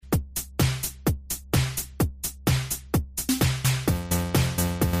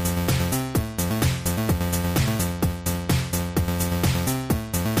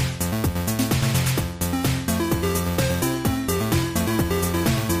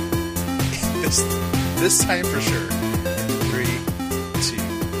This time for sure. 3, 2,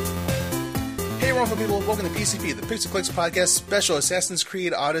 1. Hey, wonderful people. Welcome to PCP, the Pixel Clicks Podcast Special Assassin's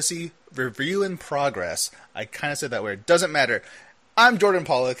Creed Odyssey Review in Progress. I kind of said that weird. Doesn't matter. I'm Jordan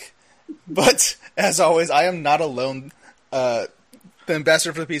Pollock, but as always, I am not alone. The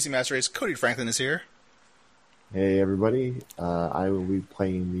ambassador for the PC Master Race, Cody Franklin, is here. Hey everybody, I will be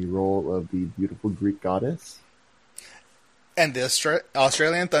playing the role of the beautiful Greek goddess. And the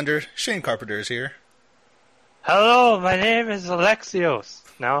Australian Thunder, Shane Carpenter, is here. Hello, my name is Alexios.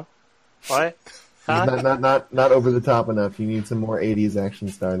 No? What? Huh? Not over the top enough. You need some more 80s action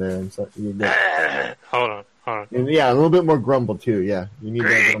star there. And so, Hold on. And yeah, a little bit more grumble too, yeah. You need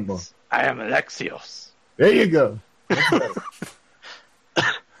that grumble. I am Alexios. There you go.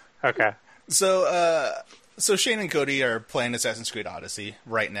 Okay. So Shane and Cody are playing Assassin's Creed Odyssey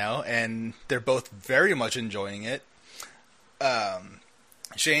right now, and they're both very much enjoying it.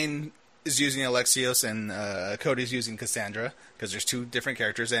 Shane is using Alexios, and Cody's using Cassandra, because there's two different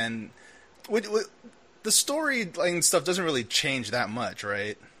characters, and the storyline stuff doesn't really change that much,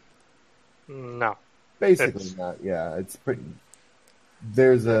 right? No. Basically not, yeah. It's pretty...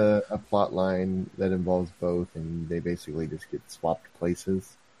 There's a plot line that involves both, and they basically just get swapped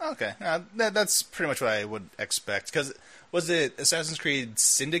places. Okay, that's pretty much what I would expect. Because was it Assassin's Creed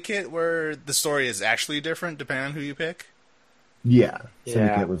Syndicate where the story is actually different depending on who you pick? Yeah.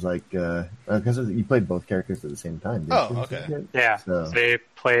 Syndicate was like because you played both characters at the same time. Didn't you? Okay. Syndicate? Yeah, So they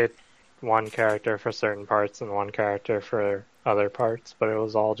played one character for certain parts and one character for other parts, but it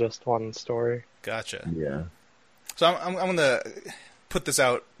was all just one story. Gotcha. yeah. So I'm going to put this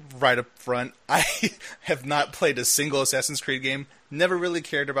out right up front. I have not played a single Assassin's Creed game. Never really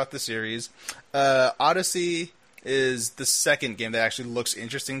cared about the series. Odyssey is the second game that actually looks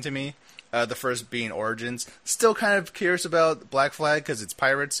interesting to me. The first being Origins. Still kind of curious about Black Flag because it's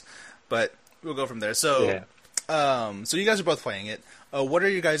pirates, but we'll go from there. So, so you guys are both playing it. What are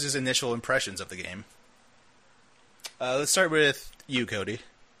your guys' initial impressions of the game? Let's start with you, Cody.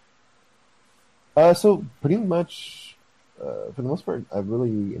 So pretty much, for the most part, I've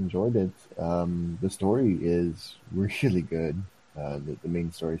really enjoyed it. The story is really good. The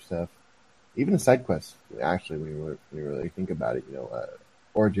main story stuff, even the side quests. Actually, when you really think about it,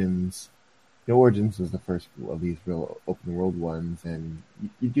 Origins. Origins was the first of these real open world ones, and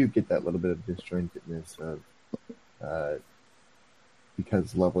you do get that little bit of disjointedness of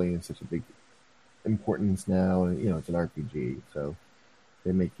because leveling is such a big importance now, and it's an RPG, so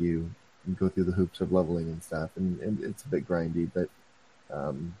they make you go through the hoops of leveling and stuff, and it's a bit grindy. But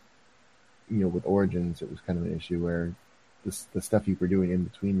with Origins, it was kind of an issue where the stuff you were doing in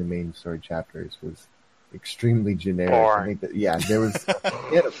between the main story chapters was extremely generic. Boring. I think that,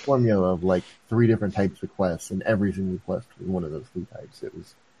 they had a formula of like 3 different types of quests, and every single quest was one of those 3 types. It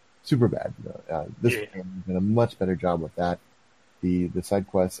was super bad. This game did a much better job with that. The side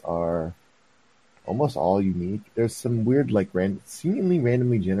quests are almost all unique. There's some weird, like seemingly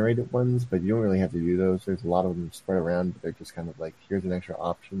randomly generated ones, but you don't really have to do those. There's a lot of them spread around, but they're just kind of like, here's an extra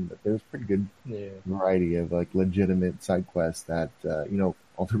option. But there's pretty good variety of like legitimate side quests that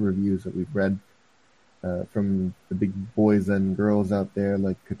all the reviews that we've read from the big boys and girls out there,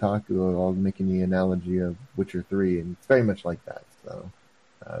 like Kotaku, are all making the analogy of Witcher 3, and it's very much like that. So,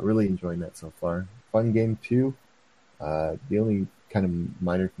 really enjoying that so far. Fun game too. The only kind of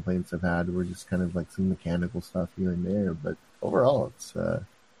minor complaints I've had were just kind of like some mechanical stuff here and there, but overall it's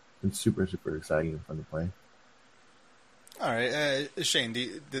been super, super exciting and fun to play. All right, Shane,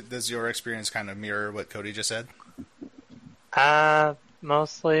 does your experience kind of mirror what Cody just said?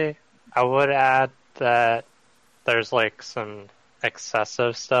 Mostly. I would add that there's like some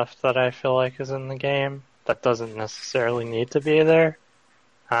excessive stuff that I feel like is in the game that doesn't necessarily need to be there.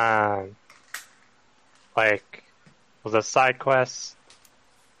 Like with the side quests,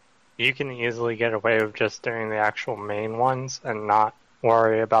 you can easily get away with just doing the actual main ones and not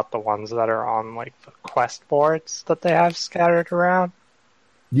worry about the ones that are on like the quest boards that they have scattered around.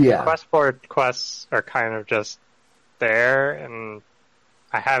 Yeah. The quest board quests are kind of just there, and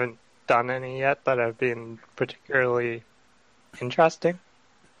I haven't done any yet that have been particularly interesting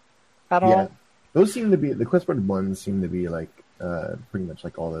at all. Those seem to be, the quest board ones seem to be like pretty much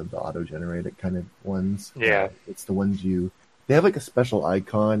like all of the auto-generated kind of ones. Yeah. It's the ones they have like a special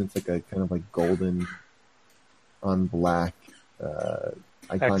icon. It's like a kind of like golden on black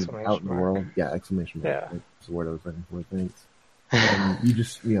icon out in the world. Yeah, exclamation mark. Yeah. That's the word I was looking for, thanks. And you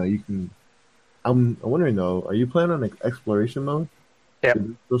just, you can... I'm wondering though, are you playing on exploration mode? Yep.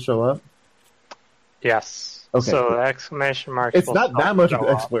 Did it still show up? Yes. Okay, So cool. the exclamation marks. It's will not still that much show of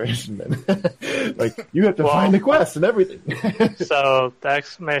up. exploration then. Like you have to Well- find the quest and everything. So the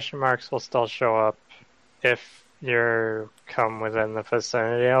exclamation marks will still show up if you come within the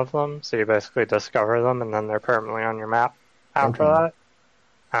vicinity of them. So you basically discover them, and then they're permanently on your map after Okay.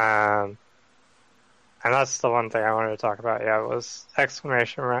 that. And that's the one thing I wanted to talk about. Yeah, was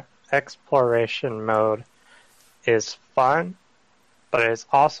exploration mode is fun, but it's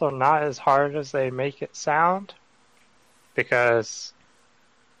also not as hard as they make it sound, because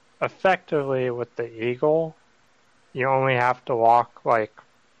effectively with the Eagle, you only have to walk like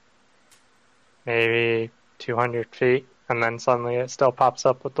maybe 200 feet, and then suddenly it still pops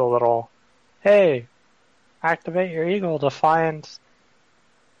up with the little, hey, activate your Eagle to find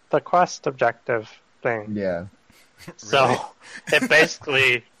the quest objective thing. Yeah. So Really? it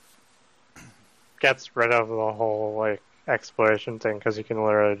basically gets rid of the whole like exploration thing, because you can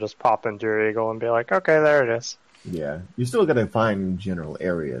literally just pop into your Eagle and be like, okay, there it is. Yeah. You still got to find general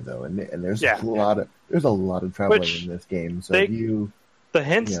area though, and there's Yeah. a lot of traveling Which in this game. So they- if you, The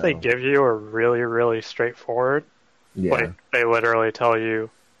hints they Yeah. give you are really, really straightforward. yeah, Like, they literally tell you,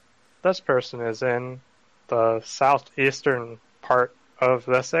 this person is in the southeastern part of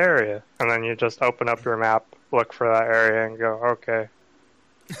this area. And then you just open up your map, look for that area, and go, okay,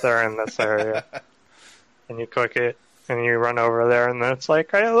 they're in this area. And you click it, and you run over there, and then it's like,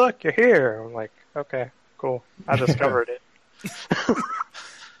 hey, look, you're here. I'm like, okay, cool. I discovered it.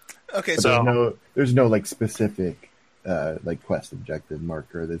 Okay, but so there's no like specific like quest objective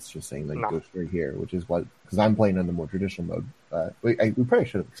marker that's just saying like No. go straight here, which is what, because I'm playing on the more traditional mode. We probably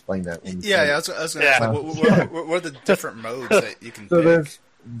should have explained that. When yeah, I was going to Yeah. ask, like, what are the different modes that you can So pick? there's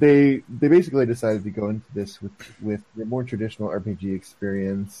they basically decided to go into this with the more traditional RPG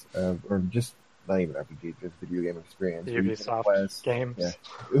experience, or just not even RPG, just video game experience. where you get a Ubisoft quest. games. Yeah,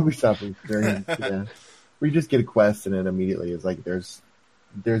 Ubisoft experience. Yeah, where you just get a quest and then immediately it's like there's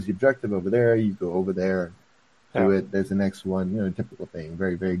the objective over there. You go over there, do Yeah. it. There's the next one. You know, typical thing.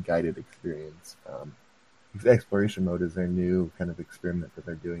 Very very guided experience. Exploration mode is their new kind of experiment that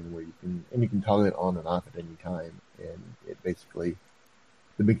they're doing, where you can toggle it on and off at any time, and it basically,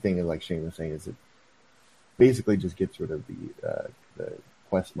 the big thing, like Shane was saying, is it basically just gets rid of the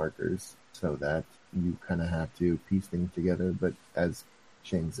quest markers, so that you kind of have to piece things together. But as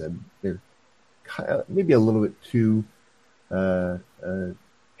Shane said, they're maybe a little bit too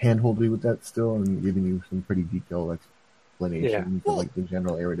handholdy with that still, and giving you some pretty detailed explanations of like the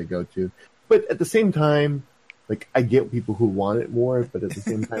general area to go to. But at the same time, like I get people who want it more, but at the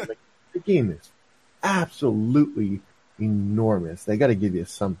same time, like the game is absolutely enormous. They got to give you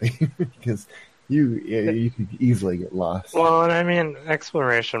something because you could easily get lost. Well, and I mean,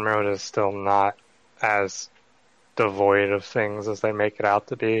 exploration mode is still not as devoid of things as they make it out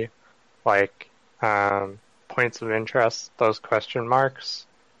to be. Like, points of interest, those question marks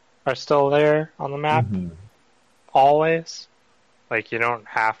are still there on the map, Mhm. always. Like, you don't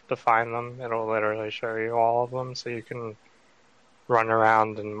have to find them. It'll literally show you all of them, so you can run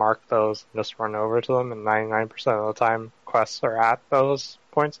around and mark those and just run over to them, and 99% of the time, quests are at those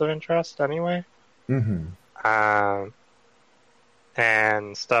points of interest anyway. Mhm.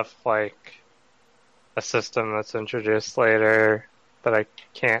 And stuff like a system that's introduced later that I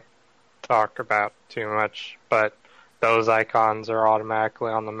can't talk about too much, but those icons are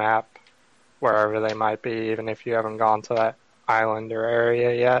automatically on the map wherever they might be, even if you haven't gone to that island or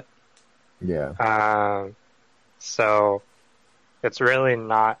area yet. Yeah. So it's really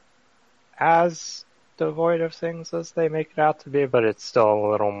not as devoid of things as they make it out to be, but it's still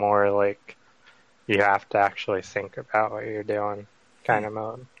a little more like you have to actually think about what you're doing kind of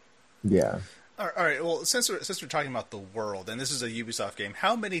mode. Yeah. All right. Well, since we're talking about the world, and this is a Ubisoft game,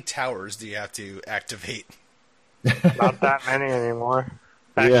 how many towers do you have to activate? Not that many anymore.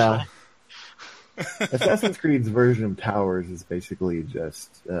 Actually. Yeah. Assassin's Creed's version of towers is basically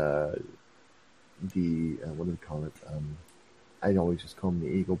just the what do we call it? I always just call them the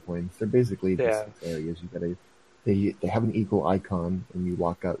eagle points. They're basically just areas you gotta. They have an eagle icon, and you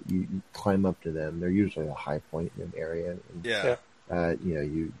walk up, you climb up to them. They're usually a high point in an area. And, Yeah.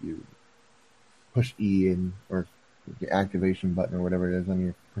 you push E and or your activation button or whatever it is on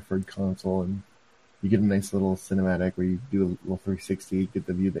your preferred console, and you get a nice little cinematic where you do a little 360, get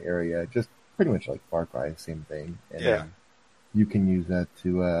the view of the area. Just pretty much like Far Cry, same thing. And Yeah. you can use that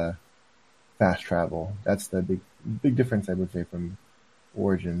to fast travel. That's the big difference, I would say, from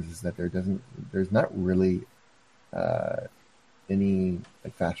Origins, is that there's not really any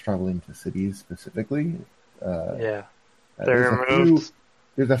like fast travel into cities specifically. They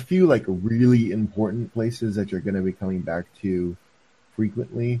There's a few like really important places that you're going to be coming back to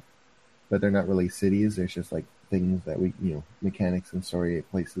frequently, but they're not really cities. There's just like things that we, mechanics and story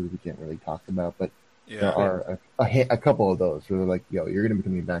places we can't really talk about. But there are a couple of those where they're like, yo, you're going to be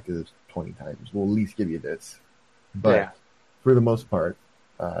coming back to this 20 times. We'll at least give you this. But for the most part,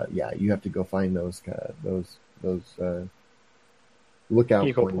 you have to go find those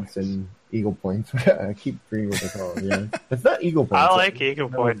lookout points and eagle points. I keep forgetting what they call them. Yeah, it's not eagle points. I like eagle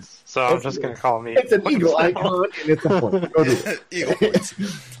points, so I'm just going to call them eagle points. It's an eagle icon, and it's a point. Go to it. Eagle points.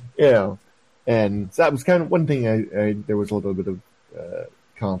 And so that was kind of one thing. There was a little bit of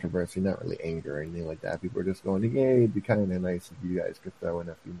controversy, not really anger or anything like that. People were just going, "Yay, it'd be kind of nice if you guys could throw in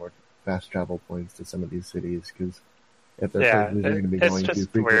a few more fast travel points to some of these cities because if they're places you're going to be going to frequently."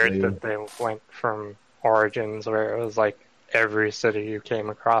 It's just weird that they went from Origins where it was like every city you came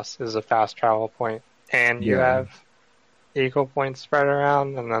across is a fast travel point, and you have eagle points spread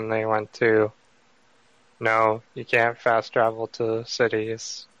around, and then they went to, no, you can't fast travel to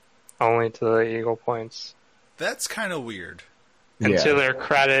cities, only to the eagle points. That's kind of weird. And to their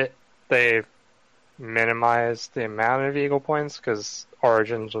credit, they minimized the amount of eagle points because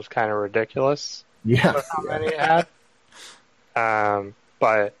Origins was kind of ridiculous. Yeah. With how many it had.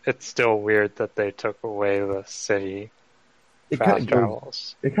 But it's still weird that they took away the city fast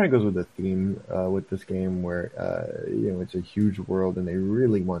travels. It kind of goes with the theme with this game where, it's a huge world and they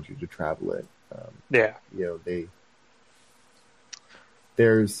really want you to travel it.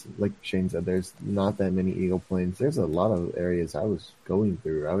 There's, like Shane said, there's not that many eagle points. There's a lot of areas I was going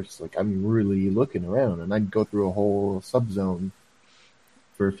through. I was just like, I'm really looking around, and I'd go through a whole subzone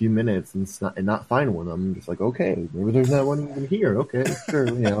for a few minutes and not find one. I'm just like, okay, maybe there's not one even here. Okay, sure,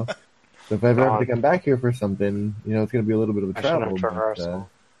 So if I ever have to come back here for something, it's going to be a little bit of a travel.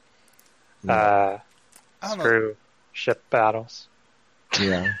 Screw ship battles.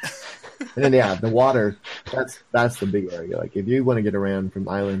 Yeah. And then the water, that's the big area. Like if you want to get around from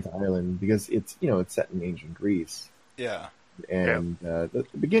island to island, because it's it's set in ancient Greece. Yeah. And the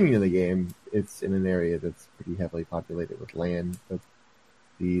beginning of the game, it's in an area that's pretty heavily populated with land. But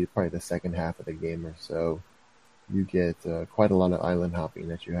probably the second half of the game or so, you get quite a lot of island hopping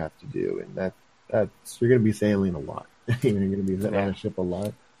that you have to do, and that's you're going to be sailing a lot. You're going to be sitting on a ship a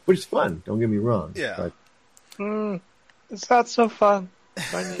lot, which is fun. Don't get me wrong. Yeah. But, it's not so fun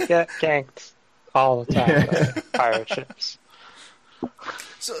when you get ganked all the time by pirate ships.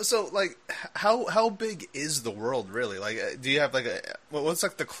 So like, how big is the world really? Like, do you have like what's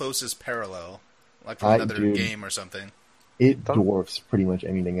like the closest parallel, like from another game or something? It dwarfs pretty much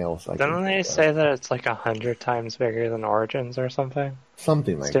anything else. Don't they say that it's like 100 times bigger than Origins or something?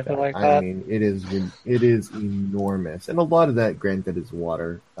 Something like that. Like that. I mean, it is enormous, and a lot of that, granted, is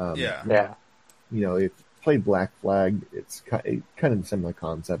water. If played Black Flag, it's kind of a similar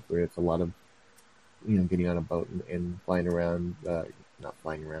concept where it's a lot of getting on a boat and flying around. Not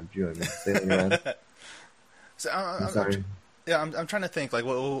flying around, do you know what I mean? Sailing around. So, I'm sorry. I'm trying to think like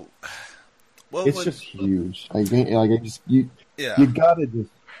what it's just huge. You gotta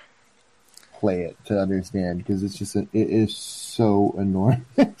just play it to understand because it's just it is so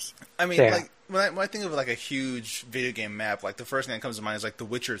enormous. I mean, like when I think of like a huge video game map, like the first thing that comes to mind is like The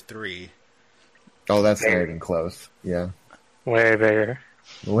Witcher 3. Oh, that's not even close. Yeah, way bigger.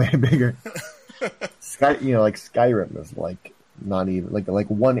 Way bigger. Like Skyrim is like not even like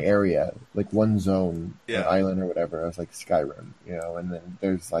one area, like one zone, or island or whatever. It's like Skyrim, and then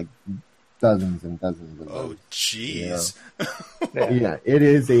there's like dozens and dozens of those. Oh, jeez. Yeah, it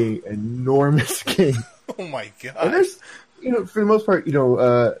is a enormous game. Oh my god. And there's, for the most part,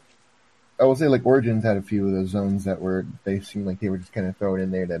 I will say like Origins had a few of those zones they seemed like they were just kind of thrown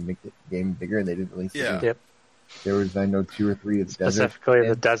in there to make the game bigger, and they didn't really. Yep. There was, I know, 2 or 3 of the specifically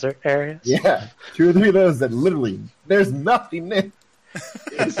the desert areas. Yeah, 2 or 3 of those that literally there's nothing there.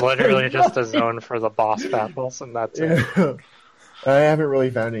 It's literally just a zone for the boss battles, and that's it. I haven't really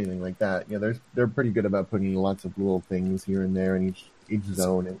found anything like that. They're pretty good about putting lots of little things here and there in each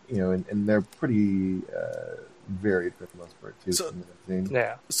zone, and they're pretty varied for the most part too.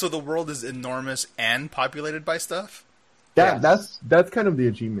 So the world is enormous and populated by stuff. That's kind of the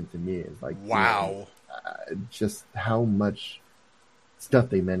achievement to me. Is like wow. Just how much stuff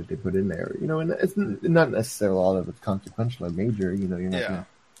they managed to put in there, and it's not necessarily all of it's consequential or major. You're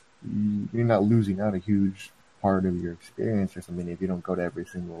not losing out a huge part of your experience or something if you don't go to every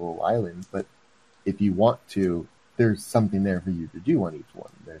single island. But if you want to, there's something there for you to do on each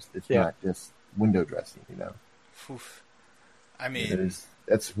one. It's not just window dressing, Oof. I mean,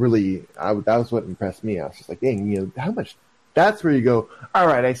 that's really that was what impressed me. I was just like, dang, how much? That's where you go. All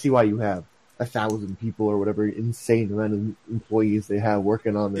right, I see why you have 1,000 people or whatever insane amount of employees they have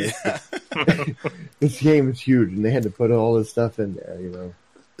working on this. This game is huge, and they had to put all this stuff in there.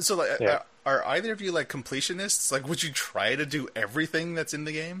 So, like, Yeah. are either of you like completionists? Like, would you try to do everything that's in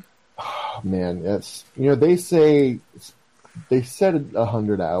the game? Oh, man, yes. They say they said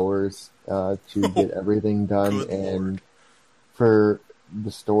 100 hours to get everything done, Good and Lord. for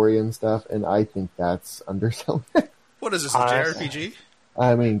the story and stuff, and I think that's underselling. What is this, a Honestly. JRPG?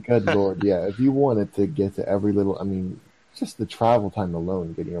 I mean, good lord, yeah. If you wanted to get to every little, I mean, just the travel time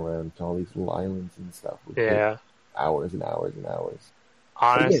alone, getting around to all these little islands and stuff would take Yeah. hours and hours and hours.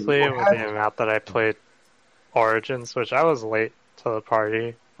 Honestly, you don't with have the to. amount that I played Origins, which I was late to the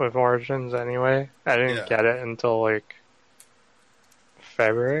party with Origins anyway. I didn't Yeah. get it until like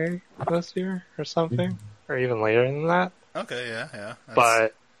February this year or something, or even later than that. Okay, yeah. That's-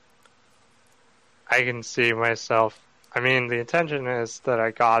 But I can see myself. I mean, the intention is that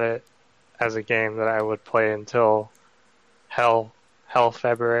I got it as a game that I would play until hell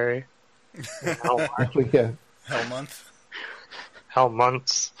February, hell March, Yeah. Hell Month. hell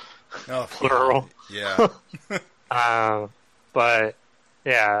months. Oh, Plural. Yeah. But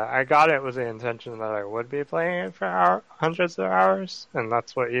yeah, I got it with the intention that I would be playing it for hundreds of hours, and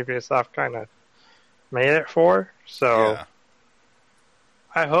that's what Ubisoft kind of made it for. So Yeah.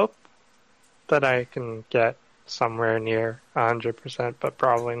 I hope that I can get somewhere near 100%, but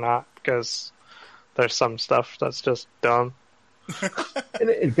probably not because there's some stuff that's just dumb. And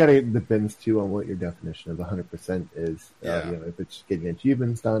it kind of depends too on what your definition of 100% is. Yeah. If it's getting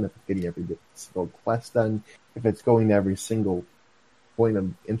achievements done, if it's getting every single quest done, if it's going to every single point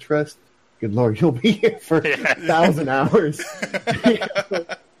of interest. Good lord, you'll be here for 1,000 hours.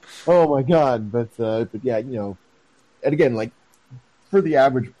 Oh my god! But yeah, and again, like for the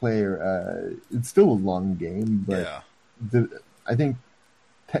average player, it's still a long game. But Yeah. I think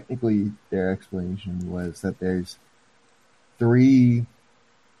technically their explanation was that there's 3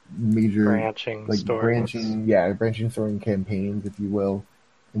 major Branching stories. branching story campaigns, if you will.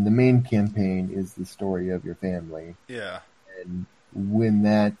 And the main campaign is the story of your family. Yeah. And when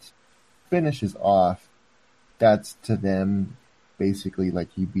that finishes off, that's to them basically like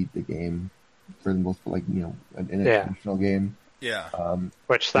you beat the game for the most, like, in a traditional game. Yeah.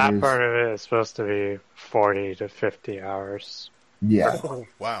 Which that part of it is supposed to be 40 to 50 hours. Yeah. Oh,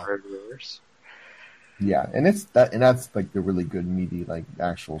 wow. Per years. Yeah, and that's like the really good meaty like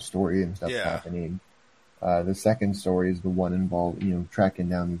actual story and stuff happening. The second story is the one involved, tracking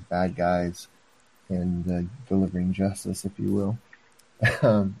down these bad guys and delivering justice, if you will,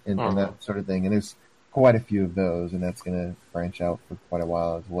 and that sort of thing. And there's quite a few of those, and that's going to branch out for quite a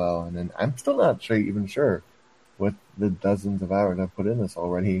while as well. And then I'm still not even sure, with the dozens of hours I've put in this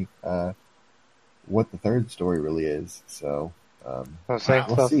already, what the third story really is. So I think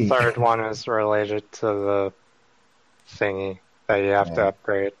we'll the third one is related to the thingy that you have to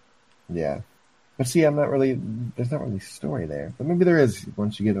upgrade. Yeah. But see, there's not really story there. But maybe there is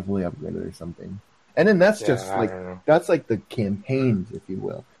once you get it fully upgraded or something. And then that's that's like the campaigns, if you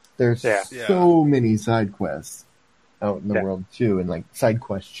will. There's so many side quests out in the world too, and like side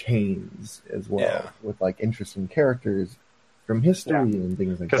quest chains as well, with like interesting characters from history and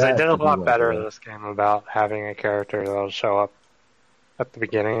things like that. Because they did a lot better in this game about having a character that'll show up at the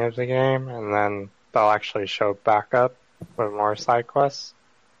beginning of the game, and then they'll actually show back up with more side quests.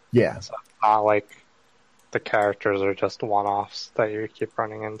 Yeah. So it's not like the characters are just one-offs that you keep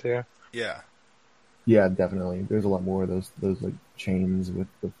running into. Yeah. Yeah, definitely. There's a lot more of those like chains with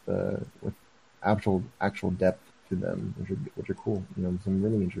actual depth to them, which are cool. Some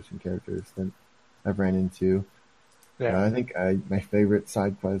really interesting characters that I've ran into. Yeah. I think my favorite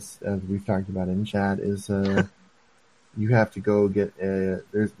side quest, as we've talked about in chat, is you have to go get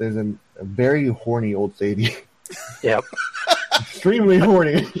there's a very horny old lady. Yep. Extremely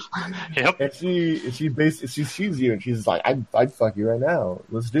horny. Yep. And she sees you and she's like, I'd fuck you right now.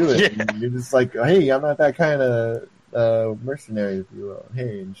 Let's do it. Yeah. And you're just like, hey, I'm not that kind of mercenary, if you will.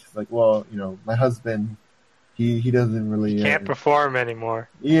 Hey, and she's like, well, my husband, he doesn't really can't perform anymore.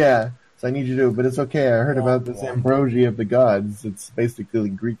 Yeah. So I need you to do it, but it's okay. I heard about this ambrosia of the gods. It's basically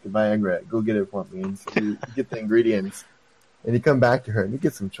Greek Viagra. Go get it for me. And so you get the ingredients, and you come back to her, and you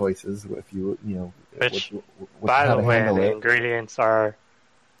get some choices with Which, with by how the to way, handle the it. ingredients are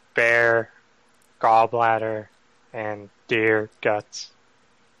bear, gallbladder, and deer guts.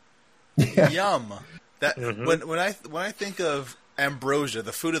 Yeah. Yum. That when I think of ambrosia,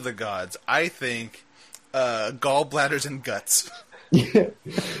 the food of the gods, I think gallbladders and guts. Yeah.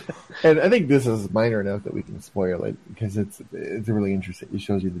 And I think this is minor enough that we can spoil it because it's really interesting. It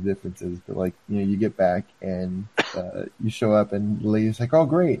shows you the differences. But like, you get back and you show up and the lady's like, oh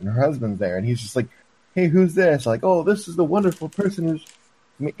great, and her husband's there, and he's just like, hey, who's this? Like, oh, this is the wonderful person who's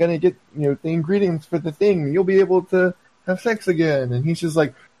gonna get the ingredients for the thing. You'll be able to have sex again. And he's just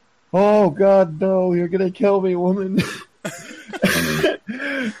like, "Oh God, no! You're gonna kill me, woman."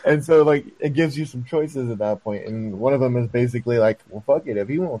 And so, like, it gives you some choices at that point, and one of them is basically like, "Well, fuck it. If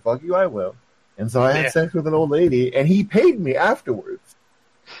he won't fuck you, I will." And so I had sex with an old lady, and he paid me afterwards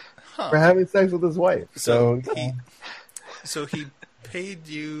for having sex with his wife. So he paid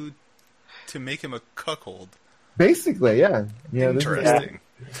you to make him a cuckold. basically, yeah. Interesting.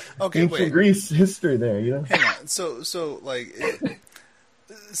 Okay, ancient wait. Greece history there, you know. Hang on. So like,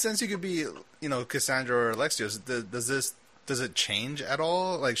 since you could be, Cassandra or Alexios, does it change at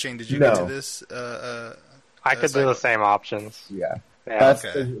all? Like, Shane, did you get to this? I could do the same options. Yeah. Yeah.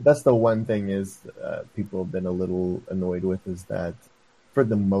 That's the one thing is people have been a little annoyed with is that for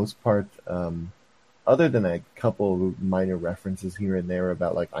the most part, other than a couple minor references here and there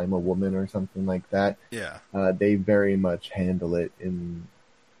about like I'm a woman or something like that, they very much handle it in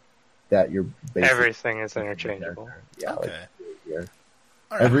that you're basically everything is interchangeable. Yeah, Okay.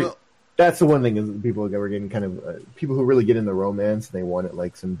 All right, that's the one thing is people are getting kind of people who really get into romance. They want it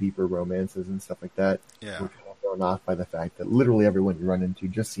like some deeper romances and stuff like that. Yeah. We're kind of thrown off by the fact that literally everyone you run into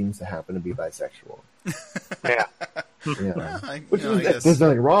just seems to happen to be bisexual. Yeah. Yeah. I guess. There's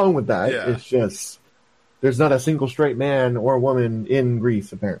nothing wrong with that. Yeah. It's just there's not a single straight man or woman in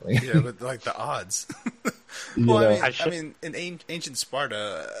Greece apparently. Yeah, but like the odds. You Well, know? I mean, in ancient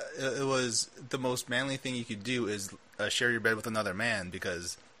Sparta, it was the most manly thing you could do is share your bed with another man,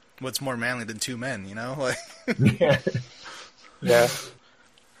 because what's more manly than two men, Like, Yeah. Yeah.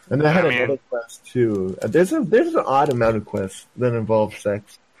 And I had another quest too. There's an odd amount of quests that involve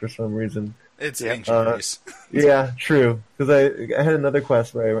sex for some reason. it's ancient Greece. Yeah, true. Because I had another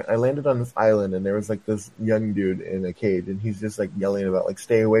quest where I landed on this island and there was like this young dude in a cage and he's just like yelling about like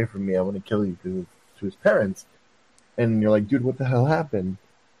stay away from me, I want to kill you, to his parents. And you're like, dude, what the hell happened?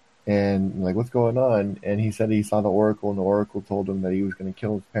 And you're like, what's going on? And he said he saw the oracle and the oracle told him that he was going to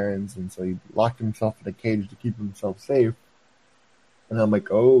kill his parents, and so he locked himself in a cage to keep himself safe. And I'm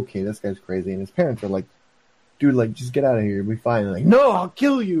like, oh, okay, this guy's crazy. And his parents are like, dude, like, just get out of here, you'll be fine. And like, no, I'll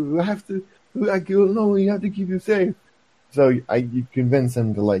kill you. You have to keep you safe. So you convince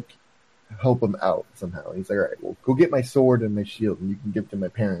him to like help him out somehow. He's like, all right, well, go get my sword and my shield, and you can give it to my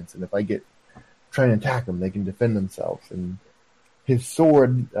parents. And if I try and attack them, they can defend themselves. And his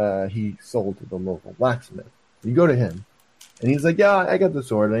sword, he sold to the local blacksmith. You go to him, and he's like, yeah, I got the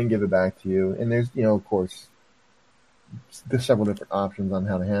sword. I didn't give it back to you. And there's, of course, there's several different options on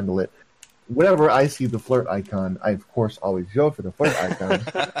how to handle it. Whenever I see the flirt icon, I, of course, always go for the flirt icon.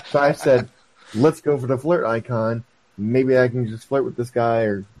 So I said, let's go for the flirt icon. Maybe I can just flirt with this guy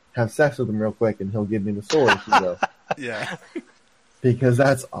or have sex with him real quick, and he'll give me the sword. Yeah. Because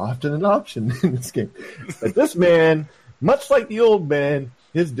that's often an option in this game. But this man, much like the old man,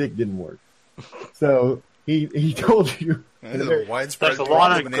 his dick didn't work. So he told you. There's a widespread There's a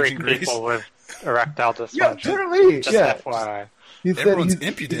lot problem of in Greek ancient Greece. people with erectile dysfunction. Yeah, totally. Just Yeah. FYI. He said Everyone's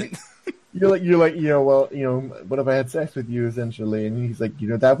impudent. You're like, what if I had sex with you, essentially? And he's like,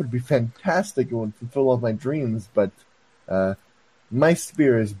 that would be fantastic. It would fulfill all my dreams, but my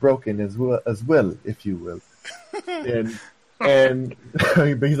spear is broken as well, if you will. and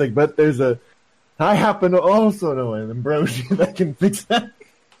but he's like, but I happen to also know an ambrosia that can fix that.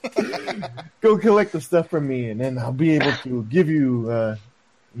 Go collect the stuff from me, and then I'll be able to give you,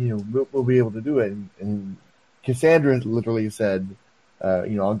 we'll be able to do it. And Cassandra literally said,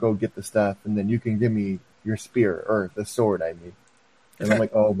 I'll go get the stuff, and then you can give me your spear, or the sword, I mean. And I'm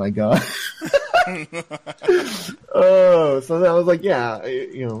like, oh my god. Oh, so that was like, yeah,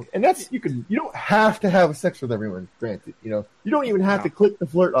 and that's, you don't have to have sex with everyone, granted, you don't even have to click the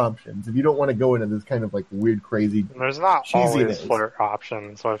flirt options if you don't want to go into this kind of like weird, crazy. There's not always cheesiness. flirt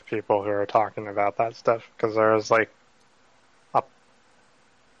options with people who are talking about that stuff, because there's like a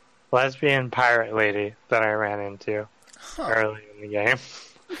lesbian pirate lady that I ran into early in the game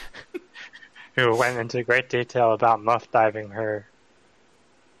who went into great detail about muff diving her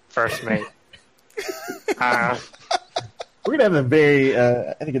first mate. We're gonna have a very,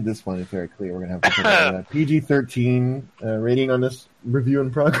 I think at this point it's very clear. We're gonna have to put a PG-13 rating on this review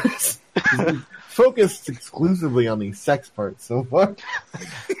in progress. We've focused exclusively on the sex part so far.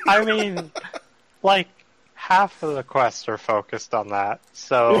 I mean, like half of the quests are focused on that.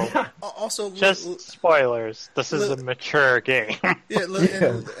 So Also, just spoilers. This is a mature game.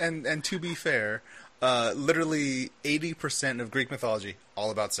 And to be fair, literally 80% of Greek mythology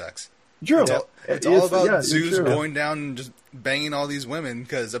all about sex. True. It's all about Zeus going down and just banging all these women,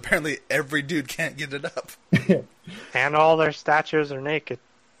 because apparently every dude can't get it up. And all their statues are naked.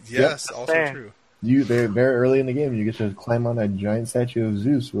 Yes, also true. They're very early in the game. You get to climb on a giant statue of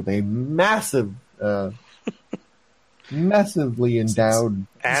Zeus with a massive massively endowed.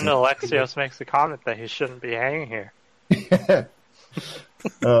 And Alexios makes a comment that he shouldn't be hanging here.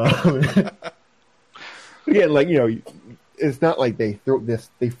 Yeah, like, it's not like they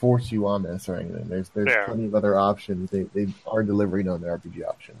force you on this or anything. There's plenty of other options. They are delivering on the RPG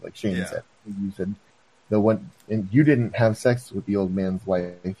options, like Shane said. You said the one, and you didn't have sex with the old man's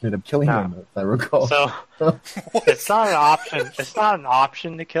wife. You ended up killing him, if I recall. So it's not an option. It's not an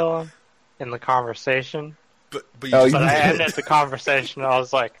option to kill him in the conversation. But I ended the conversation. And I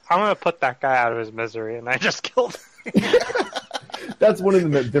was like, I'm going to put that guy out of his misery, and I just killed him. That's one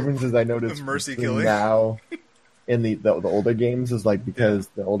of the differences I noticed mercy killing now in the older games, is like, because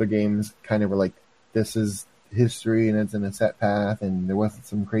the older games kind of were like, this is history and it's in a set path, and there wasn't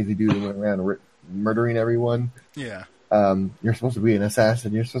some crazy dude who went around murdering everyone. Yeah. You're supposed to be an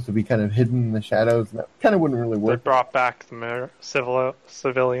assassin. You're supposed to be kind of hidden in the shadows. And that kind of wouldn't really work. They brought back the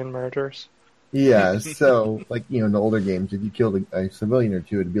civilian murders. Yeah, so, like, in the older games, if you killed a civilian or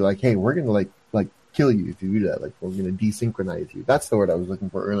two, it'd be like, hey, we're going to, like kill you if you do that. Like, we're going to desynchronize you. That's the word I was looking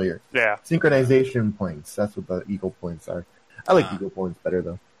for earlier. Yeah. Synchronization points. That's what the eagle points are. I like eagle points better,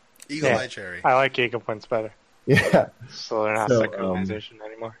 though. Eagle Eye Cherry. I like eagle points better. Yeah. So they're not synchronization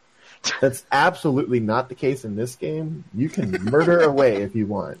anymore. That's absolutely not the case in this game. You can murder away if you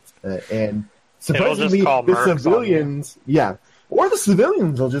want. And surprisingly, the civilians... Yeah. Or the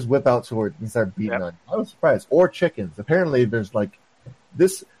civilians will just whip out swords and start beating on you. I was surprised. Or chickens. Apparently, there's like...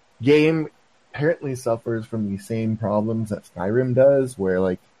 This game apparently suffers from the same problems that Skyrim does, where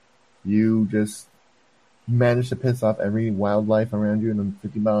like you just manage to piss off every wildlife around you in a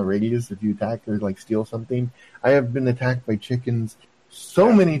 50-mile radius if you attack or like steal something. I have been attacked by chickens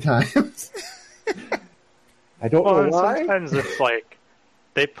so many times. I don't know why. Sometimes it's like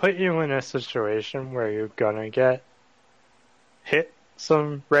they put you in a situation where you're gonna get hit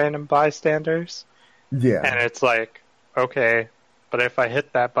some random bystanders. Yeah. And it's like, okay, but if I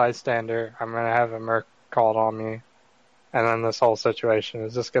hit that bystander, I'm going to have a merc called on me. And then this whole situation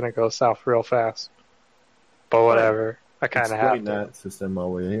is just going to go south real fast. But whatever. I kind of have to. that system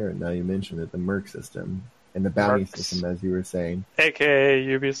while we're here. Now you mentioned it, the merc system. And the bounty system, as you were saying. AKA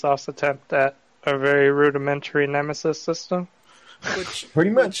Ubisoft's attempt at a very rudimentary Nemesis system.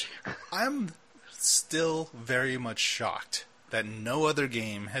 Pretty much. I'm still very much shocked that no other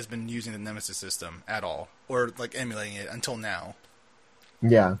game has been using the Nemesis system at all, or like emulating it until now.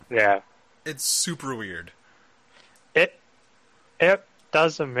 Yeah. Yeah. It's super weird. It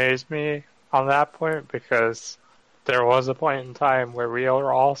does amaze me on that point, because there was a point in time where we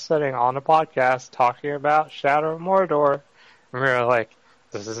were all sitting on a podcast talking about Shadow of Mordor, and we were like,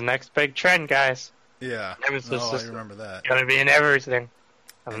 this is the next big trend, guys. Yeah. Nemesis I remember that. Gonna be in everything.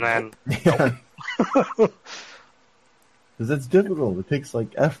 And then... Because it's difficult. It takes like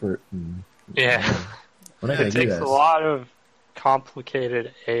effort. And, it takes a lot of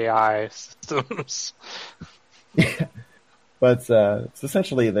complicated AI systems. Yeah, but it's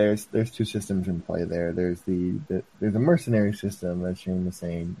essentially there's two systems in play there. There's there's a mercenary system, as Shane was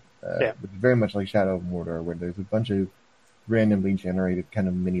saying, which is very much like Shadow of Mordor, where there's a bunch of randomly generated kind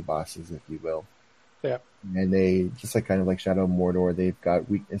of mini bosses, if you will. Yeah, and they just kind of Shadow of Mordor. They've got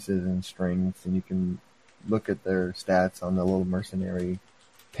weaknesses and strengths, and you can look at their stats on the little mercenary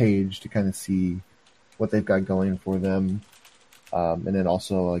page to kind of see what they've got going for them. And then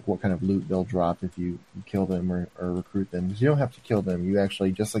also what kind of loot they'll drop if you kill them or recruit them. Because you don't have to kill them. You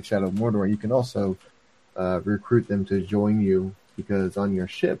actually, just like Shadow of Mordor, you can also recruit them to join you, because on your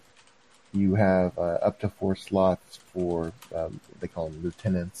ship you have up to 4 slots for, they call them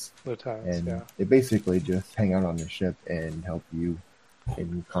lieutenants. And they basically just hang out on your ship and help you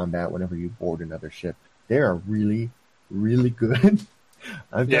in combat whenever you board another ship. They are really, really good.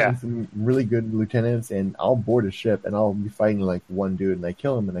 I've gotten some really good lieutenants, and I'll board a ship and I'll be fighting one dude, and I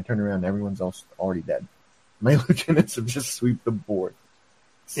kill him, and I turn around and everyone's else already dead. My lieutenants have just sweep the board.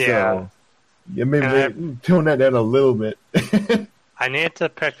 So, maybe tone that down a little bit. I need to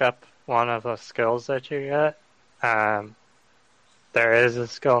pick up one of the skills that you get. There is a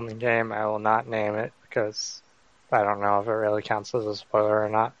skill in the game. I will not name it because I don't know if it really counts as a spoiler or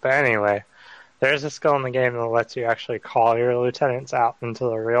not. But anyway, there's a skill in the game that lets you actually call your lieutenants out into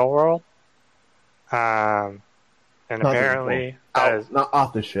the real world. And apparently... not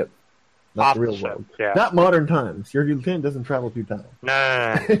off the ship. Not the real world. Yeah. Not modern times. Your lieutenant doesn't travel through time. No.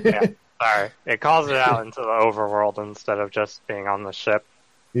 Yeah. Sorry. It calls it out into the overworld instead of just being on the ship.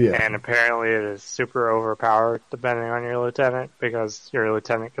 Yeah. And apparently it is super overpowered depending on your lieutenant, because your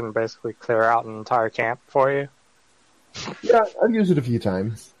lieutenant can basically clear out an entire camp for you. Yeah, I've used it a few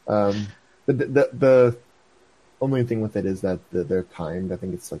times. The only thing with it is that they're timed. I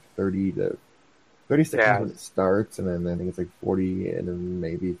think it's 30 30 seconds Yeah. when it starts, and then I think it's like 40, and then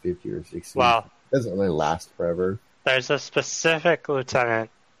maybe 50 or 60. Well, It doesn't really last forever. there's a specific lieutenant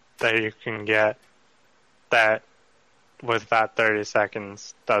that you can get that, with that 30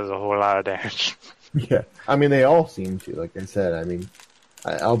 seconds, does a whole lot of damage. Yeah, I mean, they all seem to. Like I said, I mean,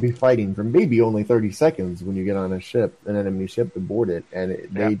 I'll be fighting for maybe only 30 seconds when you get on a ship, an enemy ship, to board it, and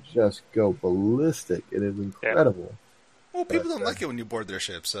they just go ballistic. It is incredible. Well, people don't like it when you board their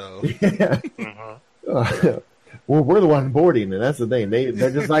ship, so... Yeah. Mm-hmm. Well, we're the one boarding, and that's the thing.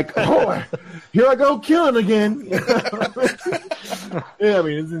 They're just like, oh, here I go killing again. Yeah, I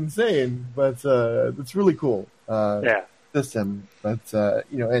mean, it's insane, but it's really cool. System, but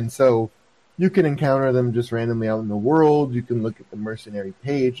and so you can encounter them just randomly out in the world. You can look at the mercenary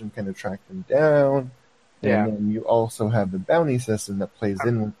page and kind of track them down. Yeah. And then you also have the bounty system that plays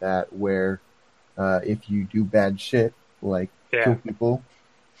in with that, where if you do bad shit, like kill people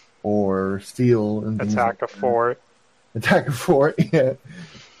or steal and attack a fort, yeah,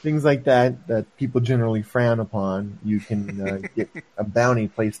 things like that people generally frown upon, you can get a bounty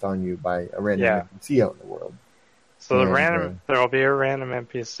placed on you by a random NPC out in the world. So there will be a random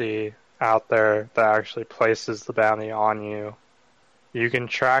NPC out there that actually places the bounty on you. You can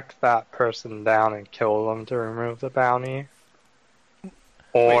track that person down and kill them to remove the bounty,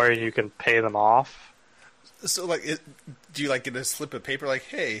 or you can pay them off. So, do you get a slip of paper like,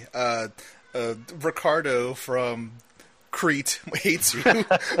 hey, Ricardo from Crete hates you?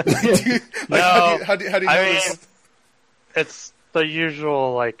 No, how do you know this? It's the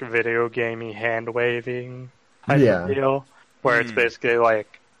usual, video gamey hand-waving type of deal, where it's basically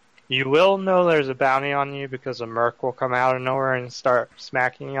you will know there's a bounty on you because a merc will come out of nowhere and start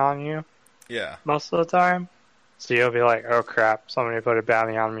smacking on you. Yeah. Most of the time. So you'll be like, oh crap, somebody put a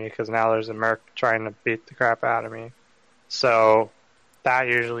bounty on me because now there's a merc trying to beat the crap out of me. So that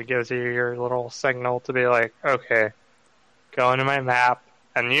usually gives you your little signal to be like, okay, go into my map.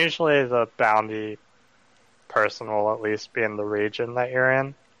 And usually the bounty person will at least be in the region that you're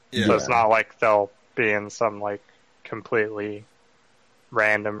in. Yeah. So it's not like they'll be in some completely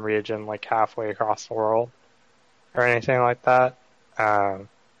random region halfway across the world or anything like that.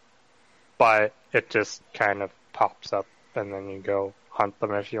 But it just kind of pops up, and then you go hunt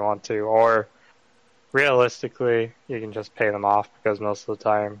them if you want to, or realistically, you can just pay them off because most of the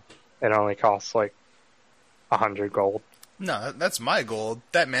time it only costs 100 gold. No, that's my gold.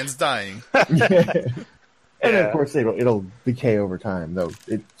 That man's dying. And of course, it'll decay over time, though.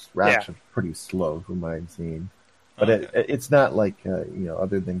 Its racks are pretty slow from what I've seen. But it's not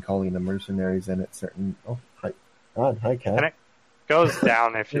other than calling the mercenaries in at certain. Oh, hi, Cat. And it goes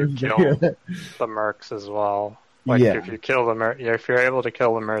down if you kill the mercs as well. If you kill if you're able to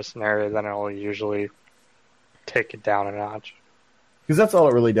kill the mercenary, then it'll usually take it down a notch. Because that's all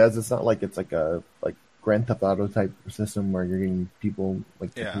it really does. It's not like it's a Grand Theft Auto type system where you're getting people the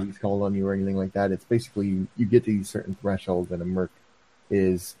police called on you or anything like that. It's basically you get to these certain thresholds, and a merc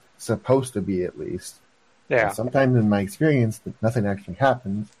is supposed to be at least. Yeah. Sometimes in my experience, nothing actually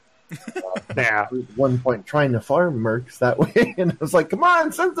happens. At one point, trying to farm mercs that way, and I was like, "Come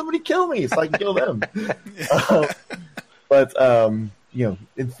on, send somebody kill me so I can kill them." But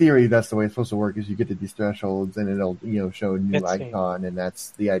in theory, that's the way it's supposed to work. Is you get to these thresholds, and it'll show a new icon, and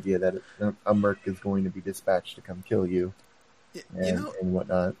that's the idea that a merc is going to be dispatched to come kill you, and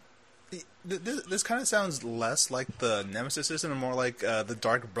whatnot. This kind of sounds less like the Nemesis system and more like the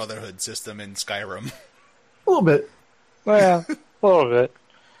Dark Brotherhood system in Skyrim. A little bit. Well, yeah, a little bit.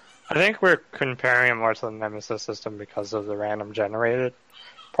 I think we're comparing it more to the Nemesis system because of the random generated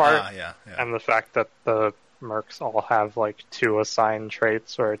part. And the fact that the mercs all have 2 assigned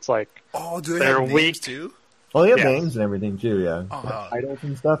traits where it's do they have names weak too? Oh, they have names and everything too, yeah. Titles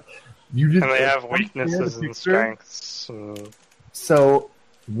and stuff. And they have weaknesses and strengths. So,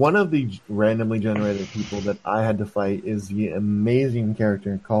 one of the randomly generated people that I had to fight is the amazing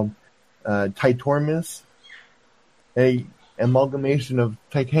character called Titormus. A amalgamation of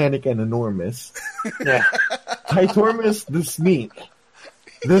Titanic and enormous. Yeah. Titormus the Sneak.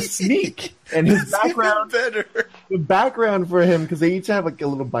 And his background, the background for him, because they each have a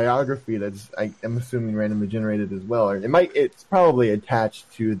little biography that's I'm assuming randomly generated as well. Or it's probably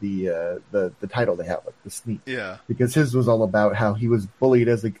attached to the title they have, the Sneak. Yeah. Because his was all about how he was bullied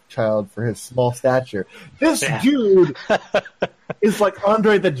as a child for his small stature. This dude is like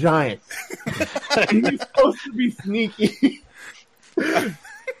Andre the Giant. And he's supposed to be sneaky.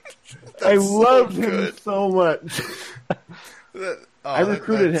 I loved him so much. I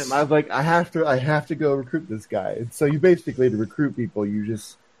recruited him. I was like, I have to go recruit this guy. And so you basically, to recruit people, you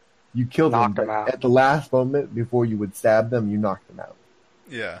kill them out at the last moment before you would stab them. You knock them out.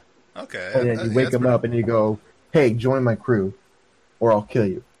 Yeah. Okay. And then you wake that's them pretty- up and you go, "Hey, join my crew, or I'll kill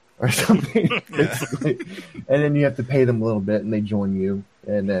you," or something. Basically. And then you have to pay them a little bit, and they join you,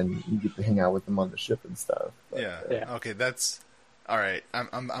 and then you get to hang out with them on the ship and stuff. But, Yeah. Okay, that's all right.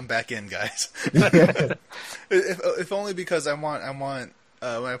 I'm back in, guys. yeah. if only because I want when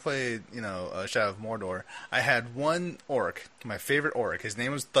I played Shadow of Mordor, I had one orc, my favorite orc. His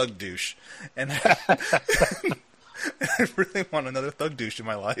name was Thug Douche, and I really want another Thug Douche in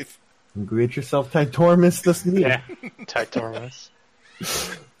my life. Go get yourself Titormus the Sneak. Yeah, Titormus.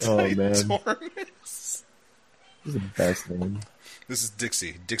 Oh man, Titormus. he's the best name. This is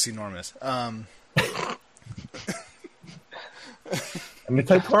Dixie Normus. I mean,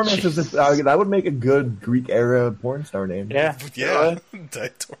 Titormus is that would make a good Greek era porn star name. Yeah, Yeah,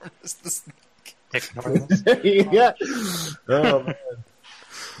 Titormus. Titormus. yeah. Oh man,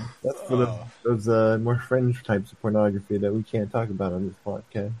 that's for those more fringe types of pornography that we can't talk about on this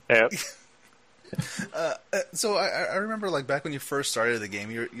podcast. Yep. So I remember like back when you first started the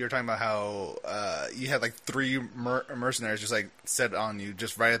game, you were talking about how you had like 3 mercenaries just like set on you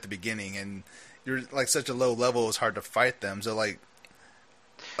just right at the beginning, and you're like such a low level, it was hard to fight them. So like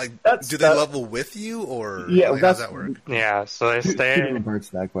do they level with you, or Yeah, like, how does that work? Yeah, so they Peter stay reverts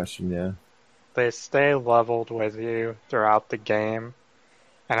to that question. Yeah. leveled with you throughout the game.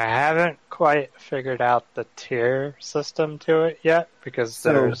 And I haven't quite figured out the tier system to it yet, because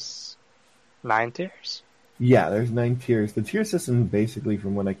there's 9 tiers. Yeah, there's 9 tiers. The tier system, basically,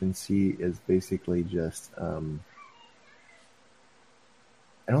 from what I can see, is basically just. I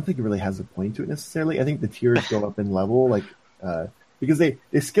don't think it really has a point to it necessarily. I think the tiers go up in level, because they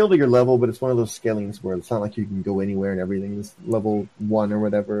scale to your level, but it's one of those scalings where it's not like you can go anywhere and everything's level 1 or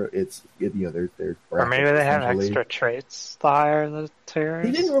whatever. There's Or maybe they have extra traits the higher the tiers.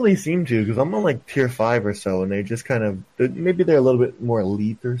 They didn't really seem to, because I'm on like tier 5 or so, and they just kind of maybe they're a little bit more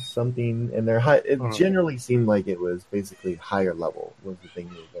elite or something, and they're high. It generally seemed like it was basically higher level was the thing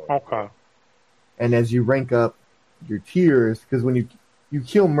you were going. Okay. And as you rank up your tiers, because when you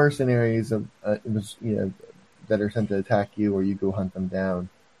kill mercenaries that are sent to attack you, or you go hunt them down,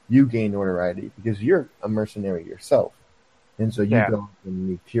 you gain notoriety because you're a mercenary yourself. And so you go in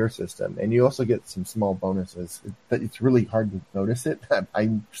the tier system, and you also get some small bonuses. It's really hard to notice it. I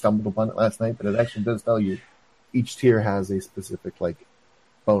stumbled upon it last night, but it actually does tell you each tier has a specific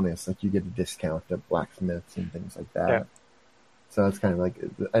bonus. Like you get a discount at blacksmiths and things like that. Yeah. So it's kind of like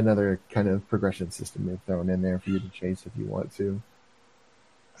another kind of progression system they've thrown in there for you to chase if you want to.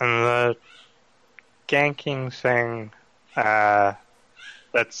 And the ganking thing,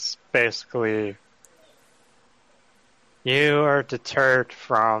 that's basically you are deterred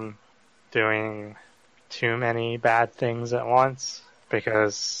from doing too many bad things at once,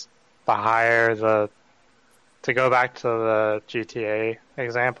 because the higher to go back to the GTA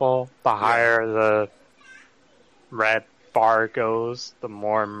example, the higher the red bar goes, the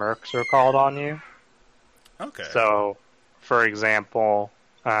more mercs are called on you. Okay. So, for example,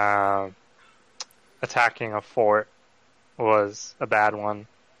 attacking a fort was a bad one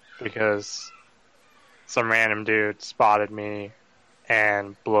because some random dude spotted me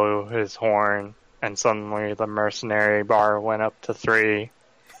and blew his horn, and suddenly the mercenary bar went up to 3,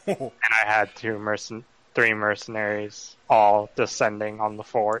 and I had 3 mercenaries all descending on the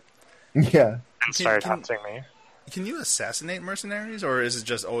fort Yeah. and started hunting me. Can you assassinate mercenaries, or is it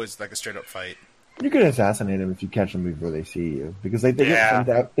just always like a straight up fight? You can assassinate them if you catch them before they see you, because they get sent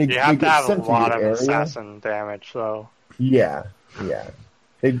out. You have to have a lot of area. assassin damage, though. Yeah.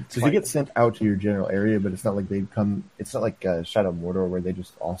 They get sent out to your general area, but it's not like they come. It's not like Shadow of Mordor where they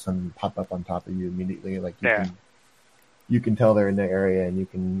just all of a sudden pop up on top of you immediately. Like you can tell they're in the area, and you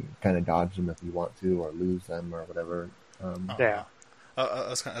can kind of dodge them if you want to, or lose them, or whatever. Yeah. I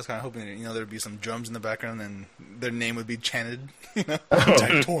was kind of hoping there'd be some drums in the background and their name would be chanted.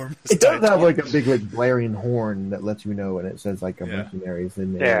 Titormus. It does have like a big blaring horn that lets you know when it says like a mercenaries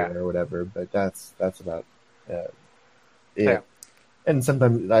in the area or whatever. But that's about it. Yeah. And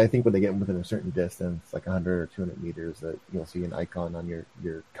sometimes I think when they get within a certain distance, like 100 or 200 meters, that you'll see an icon on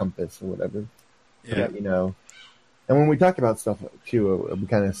your compass or whatever. Yeah. And when we talk about stuff too, we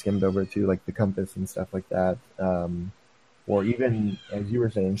kind of skimmed over to like the compass and stuff like that. Or even, as you were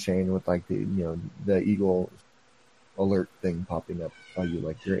saying, Shane, with like the Eagle alert thing popping up while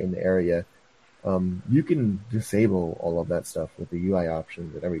you're in the area, you can disable all of that stuff with the UI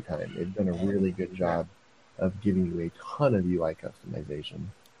options at every time. They've done a really good job of giving you a ton of UI customization.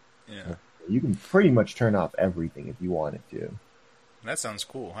 Yeah. You can pretty much turn off everything if you wanted to. That sounds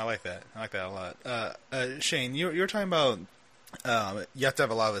cool. I like that. I like that a lot. Shane, you were talking about you have to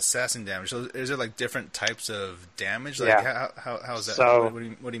have a lot of assassin damage. So is there like different types of damage? Like Yeah. how is that? So-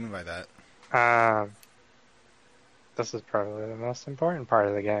 What do you mean by that? This is probably the most important part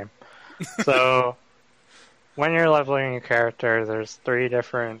of the game. So, when you're leveling your character, there's 3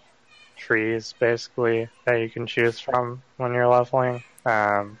 different trees, basically, that you can choose from when you're leveling.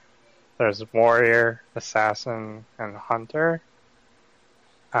 There's Warrior, Assassin, and Hunter.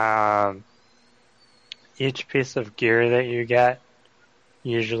 Each piece of gear that you get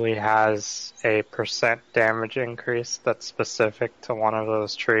usually has a % damage increase that's specific to one of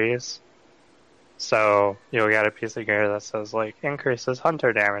those trees. So you'll get a piece of gear that says, like, increases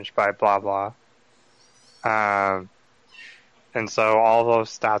hunter damage by blah blah. And so all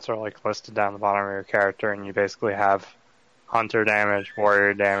those stats are, like, listed down the bottom of your character, and you basically have hunter damage,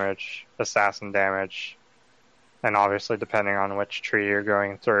 warrior damage, assassin damage, and obviously depending on which tree you're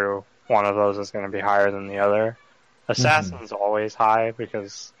going through, one of those is going to be higher than the other. Assassin's always high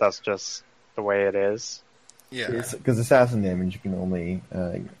because that's just the way it is. Yeah. Because assassin damage you can only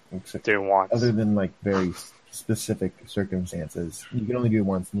Do once. other than like very specific circumstances, you can only do it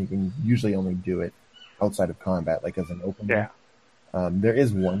once, and you can usually only do it outside of combat, like as an opener. Yeah. There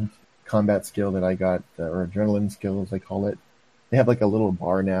is one combat skill that I got, or adrenaline skill as they call it. They have like a little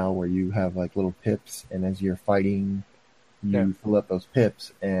bar now where you have like little pips, and as you're fighting, you fill up those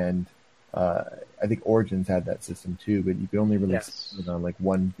pips. And I think Origins had that system too, but you could only really spend it on like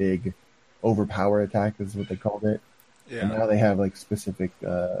one big overpower attack, is what they called it. Yeah. And now they have like specific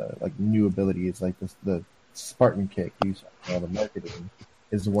like new abilities, like the Spartan kick. You saw the marketing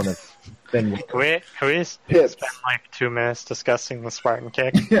is one of Can we spend like 2 minutes discussing the Spartan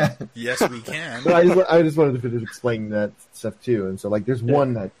kick? Yeah. Yes, we can. But I just wanted to finish explaining that stuff too. And so like there's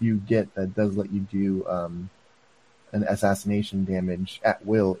one that you get that does let you do an assassination damage at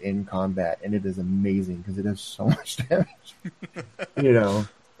will in combat, and it is amazing because it does so much damage. You know.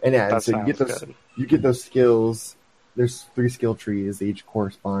 And yeah, and so you get those skills. There's 3 skill trees. They each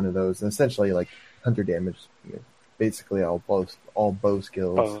correspond to those, and essentially like hunter damage, basically all bow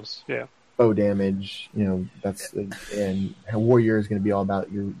skills. Bow damage. That's and warrior is going to be all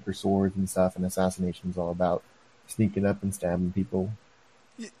about your swords and stuff, and assassination is all about sneaking up and stabbing people.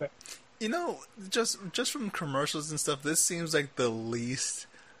 Just from commercials and stuff, this seems like the least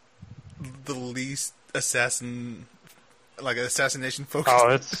assassination focused. Oh,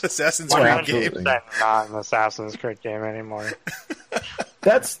 it's Assassin's Creed game. Not an Assassin's Creed game anymore.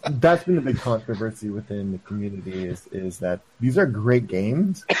 That's been a big controversy within the community is that these are great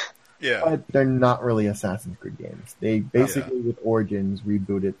games, but they're not really Assassin's Creed games. They basically with Origins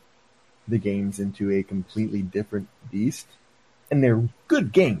rebooted the games into a completely different beast, and they're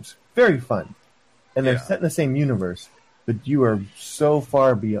good games, very fun, and they're set in the same universe. But you are so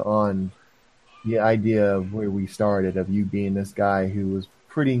far beyond the idea of where we started, of you being this guy who was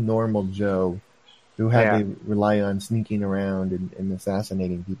pretty normal Joe, who had to rely on sneaking around and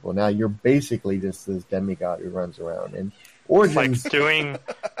assassinating people. Now you're basically just this demigod who runs around. And Origins, like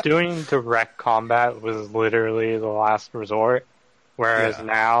doing direct combat was literally the last resort, whereas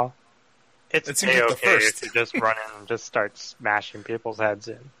now it's like the first. If you just run in and just start smashing people's heads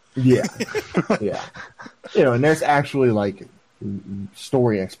in. Yeah. And there's actually like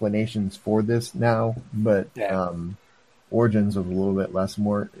story explanations for this now, but Origins was a little bit less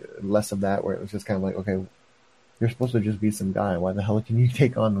of that, where it was just kind of like, okay, you're supposed to just be some guy. Why the hell can you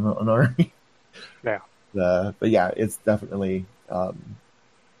take on an army? Yeah. But yeah, it's definitely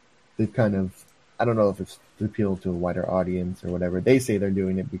they've kind of, I don't know if it's to appeal to a wider audience or whatever. They say they're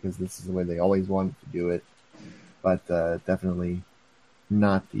doing it because this is the way they always wanted to do it, but definitely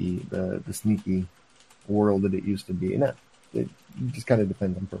not the sneaky world that it used to be. And it just kind of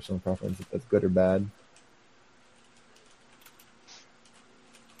depends on personal preference if that's good or bad.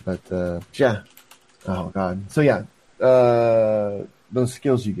 But yeah, oh god. So yeah, those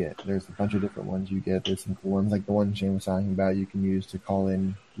skills you get. There's a bunch of different ones you get. There's some cool ones like the one Shane was talking about. You can use to call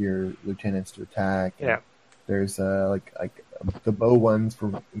in your lieutenants to attack. Yeah. There's like the bow ones,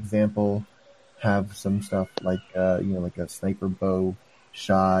 for example, have some stuff like like a sniper bow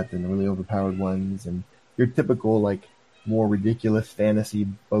shot, and the really overpowered ones, and your typical like more ridiculous fantasy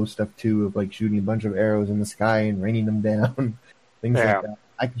bow stuff too, of like shooting a bunch of arrows in the sky and raining them down, things like that.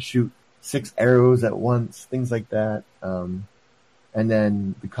 I can shoot 6 arrows at once, things like that. And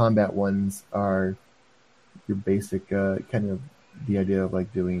then the combat ones are your basic kind of the idea of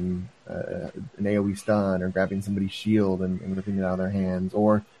like doing an AoE stun or grabbing somebody's shield and ripping it out of their hands,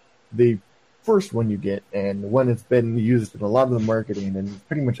 or the first one you get, and the one that's been used in a lot of the marketing and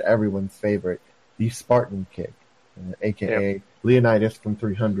pretty much everyone's favorite, the Spartan kick, aka Leonidas from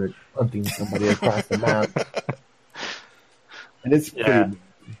 300 hunting somebody across the map. And it's pretty.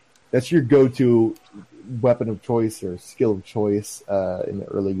 That's your go-to weapon of choice or skill of choice in the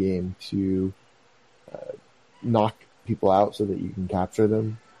early game to knock people out so that you can capture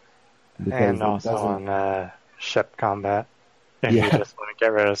them. And also on ship combat. If you just want to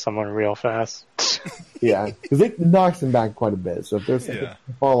get rid of someone real fast. Yeah, because it knocks them back quite a bit. So if there's something to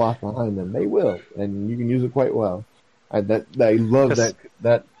fall off behind them, they will, and you can use it quite well. I love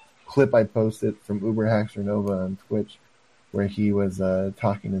that clip I posted from Uber Haxer Nova on Twitch, where he was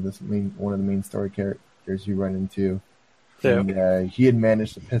talking to one of the main story characters you run into, and he had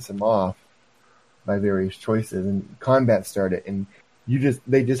managed to piss him off by various choices, and combat started, and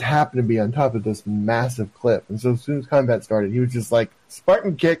they just happened to be on top of this massive cliff, and so as soon as combat started, he was just like,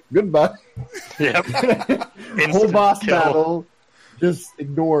 Spartan kick, goodbye. Yep. Whole boss battle just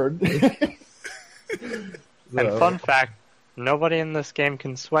ignored. And fun fact, nobody in this game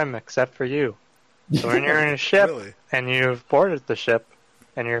can swim except for you. So when you're in a ship and you've boarded the ship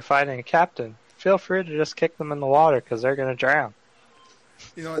and you're fighting a captain, feel free to just kick them in the water because they're going to drown.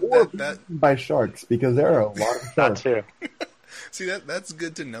 You know that by sharks, because there are a lot of sharks. That too. See, that's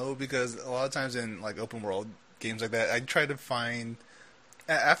good to know, because a lot of times in like open world games like that, I try to find.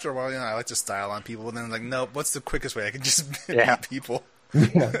 After a while, I like to style on people, and then like, no, what's the quickest way I can just beat people?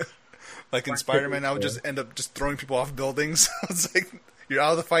 Yeah. Like in Spider-Man, I would just end up just throwing people off buildings. It's like, you're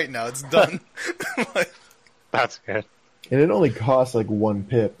out of the fight now; it's done. That's good. And it only costs like 1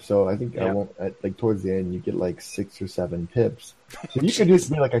 pip, so I think towards the end you get like 6 or 7 pips. So you could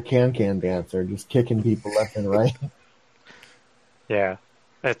just be like a can dancer, just kicking people left and right. Yeah,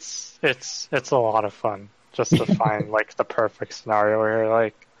 it's a lot of fun just to find like the perfect scenario where you're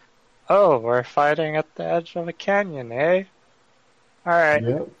like, oh, we're fighting at the edge of a canyon, eh? All right,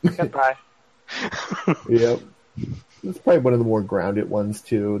 goodbye. Yep. It's probably one of the more grounded ones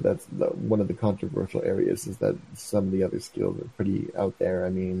too. That's one of the controversial areas, is that some of the other skills are pretty out there. I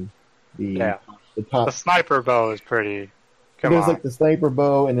mean, the sniper bow is pretty. There's like the sniper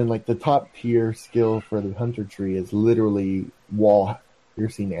bow, and then like the top tier skill for the hunter tree is literally wall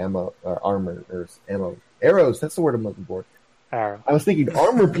piercing ammo or armor or ammo arrows. That's the word I'm looking for. Arrow. I was thinking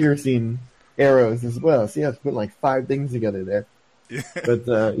armor piercing arrows as well. See, I've put like 5 things together there. But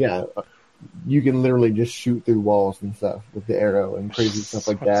you can literally just shoot through walls and stuff with the arrow and crazy stuff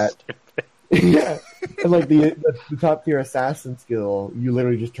like that. Yeah, and like the top tier assassin skill, you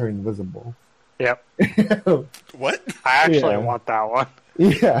literally just turn invisible. Yep. What? I actually want that one.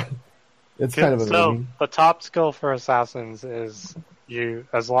 Yeah, it's kind of amazing. So the top skill for assassins is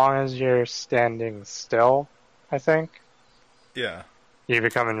as long as you're standing still, I think. Yeah. You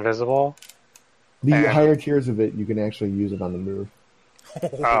become invisible. The higher tiers of it, you can actually use it on the move. Oh,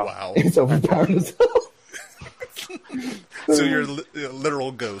 wow. It's overpowered as hell. So you're a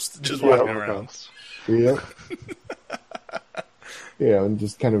literal ghost just walking around. Yep. Yeah, and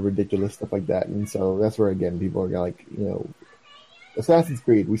just kind of ridiculous stuff like that. And so that's where, again, people are like, Assassin's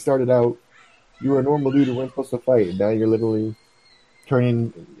Creed, we started out, you were a normal dude who weren't supposed to fight, and now you're literally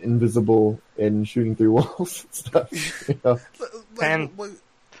turning invisible and shooting through walls and stuff. And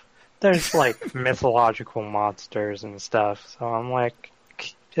there's like mythological monsters and stuff, so I'm like,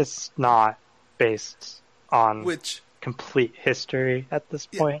 it's not based on complete history at this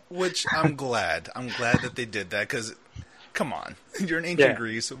point. Which I'm glad. I'm glad that they did that, because, come on, you're in ancient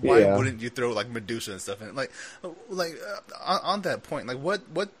Greece. Why wouldn't you throw like Medusa and stuff in it? On that point, like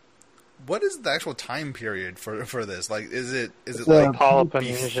what is the actual time period for this? Like, is it like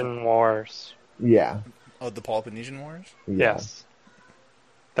Peloponnesian Wars? Yeah. Oh, the Peloponnesian Wars? Yeah. Yes.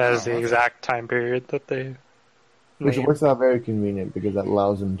 That is the exact time period that they. Which works out very convenient, because that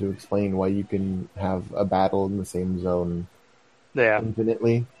allows them to explain why you can have a battle in the same zone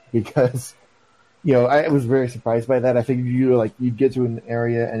infinitely. Because, I was very surprised by that. I figured you'd get to an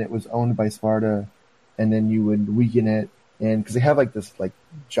area and it was owned by Sparta, and then you would weaken it, and because they have like this like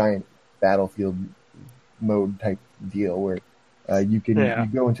giant battlefield mode type deal where you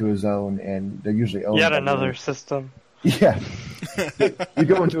go into a zone and they're usually owned. Yet another system. Yeah. You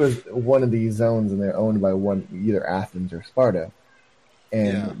go into one of these zones and they're owned by either Athens or Sparta,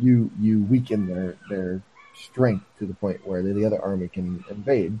 and you weaken their strength to the point where the other army can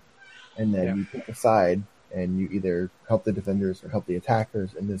invade, and then you pick a side and you either help the defenders or help the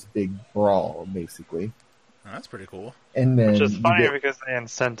attackers in this big brawl, basically. Oh, that's pretty cool. And then which is funny because they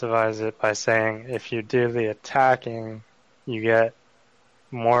incentivize it by saying if you do the attacking, you get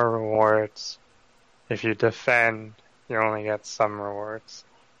more rewards. If you defend, you only get some rewards.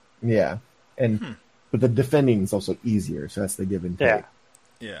 Yeah, but the defending is also easier, so that's the give and take.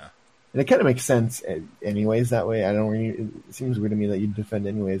 Yeah. And it kind of makes sense anyways that way. I don't really, it seems weird to me that you defend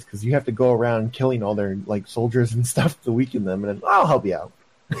anyways, because you have to go around killing all their like soldiers and stuff to weaken them, and then I'll help you out.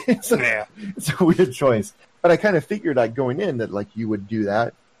 It's a weird choice. But I kind of figured like going in that like you would do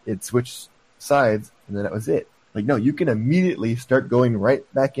that, it'd switch sides, and then that was it. Like, no, you can immediately start going right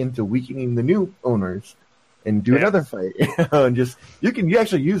back into weakening the new owners and do another fight. And just you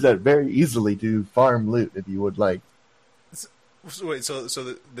actually use that very easily to farm loot if you would like. So, wait, so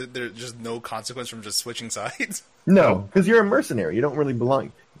there's just no consequence from just switching sides? No, because you're a mercenary. You don't really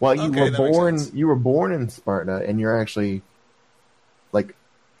belong. While you were born in Sparta, and you're actually like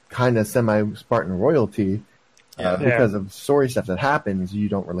kind of semi-Spartan royalty. Because of story stuff that happens, you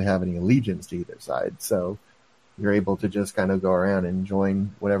don't really have any allegiance to either side. So you're able to just kind of go around and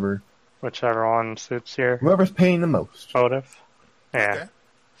join whichever one suits your whoever's paying the most motive. Yeah, okay.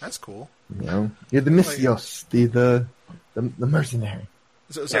 That's cool. You know, you're the Misthios, the mercenary.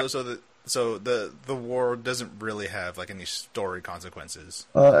 So the war doesn't really have like any story consequences.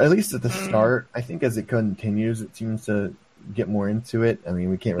 At least at the start, I think as it continues, it seems to get more into it. I mean,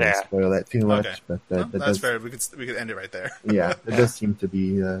 we can't really spoil that too much, but that's fair. We could end it right there. Yeah, there does seem to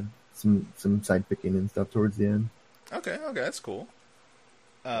be some side picking and stuff towards the end. Okay, that's cool.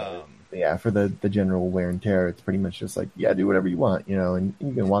 Yeah, for the general wear and tear, it's pretty much just like, do whatever you want, you know, and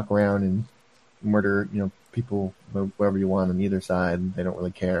you can walk around and murder, you know, people wherever you want on either side. They don't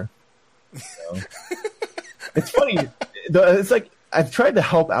really care. So. It's funny. It's like I've tried to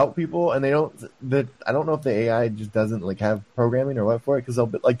help out people, and I don't know if the AI just doesn't like have programming or what for it, because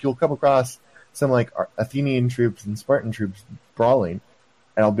they'll like you'll come across some like Athenian troops and Spartan troops brawling,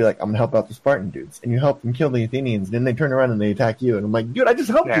 and I'll be like, I'm gonna help out the Spartan dudes, and you help them kill the Athenians, and then they turn around and they attack you, and I'm like, dude, I just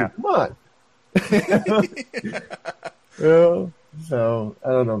helped you. Come on. So I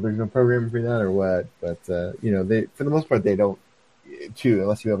don't know if there's no programming for that or what, but you know, they for the most part they don't. Too,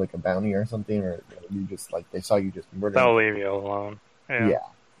 unless you have like a bounty or something, or you just like they saw you just murder. They'll leave you alone. Yeah,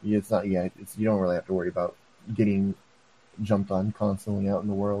 it's not. Yeah, you don't really have to worry about getting jumped on constantly out in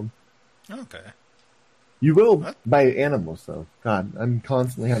the world. Okay. You will by animals though. God, I'm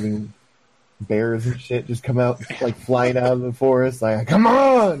constantly having bears and shit just come out like flying out of the forest. Like, come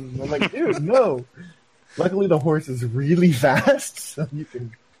on! I'm like, dude, no. Luckily, the horse is really fast, so you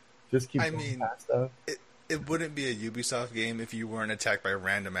can just keep going past stuff. It wouldn't be a Ubisoft game if you weren't attacked by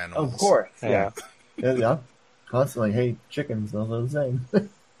random animals. Of course, yeah. Constantly, hey, chickens, those are the same.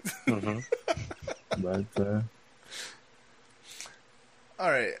 Mm-hmm. But, all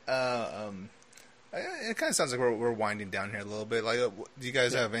right. It kind of sounds like we're winding down here a little bit. Like, do you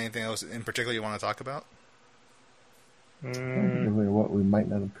guys have anything else in particular you want to talk about? What we might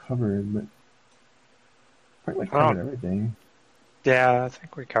not have covered, but pretty much covered everything. Yeah, I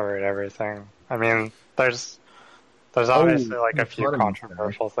think we covered everything. I mean, there's obviously like a few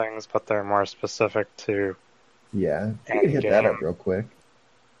controversial things, but they're more specific to. Yeah, you can hit that up real quick.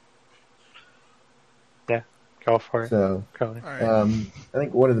 Yeah, go for it. So, right. I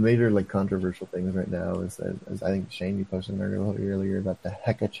think one of the major like controversial things right now is that, as I think Shane you posted an article earlier about the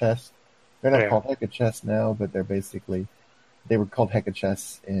Heka chests. They're not called Heka chests now, but they were called Heka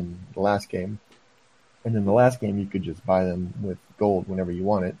chests in the last game. And in the last game, you could just buy them with gold whenever you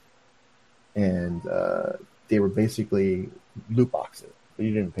wanted. And they were basically loot boxes. But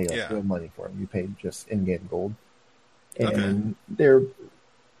you didn't pay real money for them. You paid just in-game gold. And they're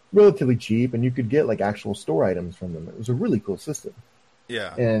relatively cheap, and you could get like actual store items from them. It was a really cool system.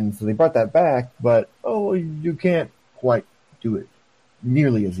 Yeah. And so they brought that back, but, you can't quite do it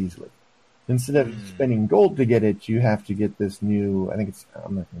nearly as easily. Instead of spending gold to get it, you have to get this new, I think it's,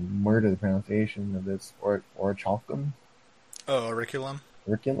 I'm not going to murder the pronunciation of this, orichalcum? Oh, auriculum?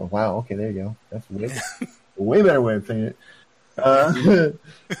 Auriculum? Wow, okay, there you go. That's a way better way of saying it. Out in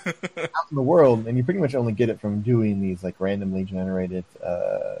the world, and you pretty much only get it from doing these like randomly generated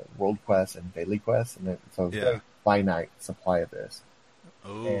world quests and daily quests, and so it's a finite supply of this.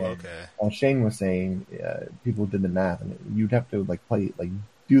 Oh, okay. Shane was saying, people did the math, and you'd have to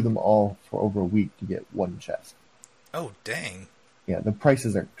do them all for over a week to get one chest. Oh, dang. Yeah, the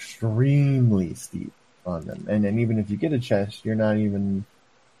prices are extremely steep on them. And then even if you get a chest, you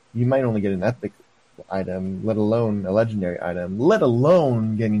might only get an epic item, let alone a legendary item, let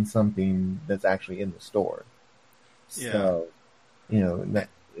alone getting something that's actually in the store. Yeah. So,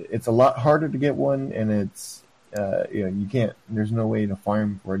 it's a lot harder to get one, and it's, you can't, there's no way to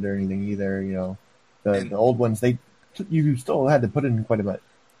farm for it or anything either. The old ones, you still had to put in quite a bit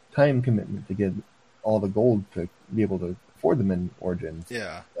time commitment to get all the gold to be able to afford them in Origins.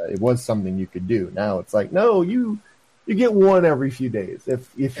 Yeah. It was something you could do. Now it's like, no, you you get one every few days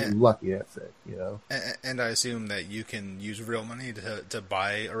if you're lucky. That's it. And I assume that you can use real money to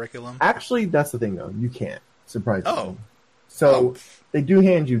buy Auriculum. Actually, that's the thing though. You can't. Surprisingly. Oh. So they do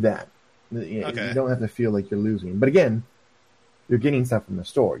hand you that. Okay. You don't have to feel like you're losing. But again, you're getting stuff from the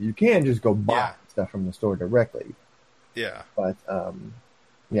store. You can just go buy stuff from the store directly. Yeah. But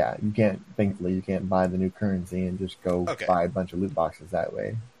you can't. Thankfully, you can't buy the new currency and just go buy a bunch of loot boxes that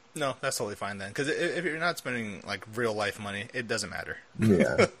way. No, that's totally fine then. Because if you're not spending like real life money, it doesn't matter.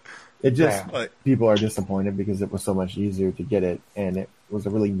 Yeah. It just people are disappointed because it was so much easier to get it, and it was a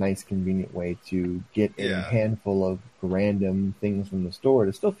really nice, convenient way to get a handful of random things from the store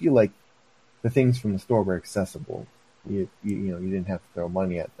to still feel like the things from the store were accessible. You didn't have to throw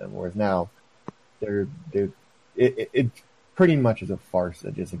money at them. Whereas now, it pretty much is a farce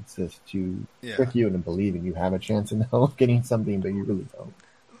that just exists to trick you into believing you have a chance in hell of getting something, but you really don't.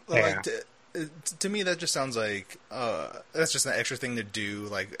 Like to me, that just sounds like that's just an extra thing to do.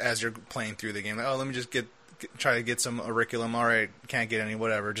 Like as you're playing through the game, like, let me just try to get some Auriculum. All right, can't get any,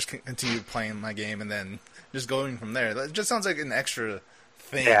 whatever. Just continue playing my game, and then just going from there. That just sounds like an extra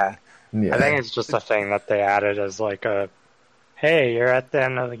thing. Yeah. I think it's just a thing that they added as like hey, you're at the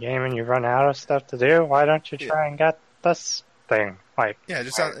end of the game and you run out of stuff to do. Why don't you try and get this thing? Like, it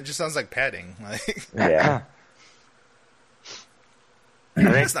just sounds like padding. Like, yeah. I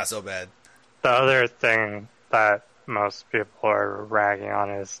think it's not so bad. The other thing that most people are ragging on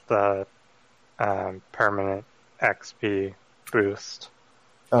is the permanent XP boost.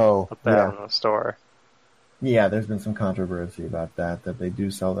 Oh, up there in the store. Yeah, there's been some controversy about that they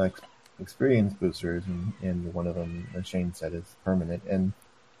do sell experience boosters, and one of them, as Shane said, is permanent. And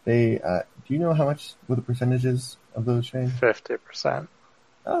they, do you know how much, what the percentages of those, Shane? 50%.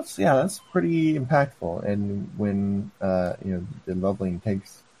 That's pretty impactful. And when, the leveling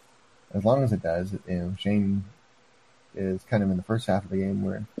takes as long as it does, Shane is kind of in the first half of the game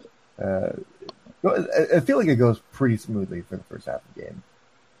where, I feel like it goes pretty smoothly for the first half of the game.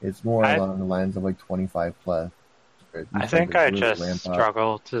 It's more along the lines of like 25 plus. I think I just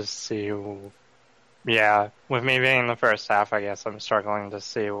struggle to see. Yeah, with me being in the first half, I guess I'm struggling to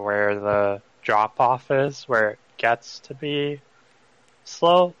see where the drop off is, where it gets to be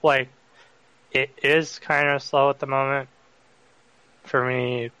slow. Like, it is kind of slow at the moment for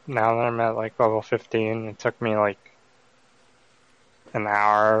me. Now that I'm at like level 15, it took me like an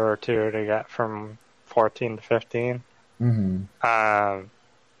hour or two to get from 14 to 15. Mm-hmm.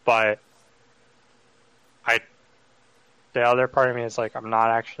 But the other part of me is like, I'm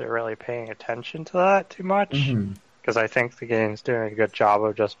not actually really paying attention to that too much, because I think the game's doing a good job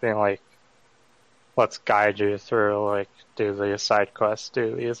of just being like, let's guide you through, like, do these side quests,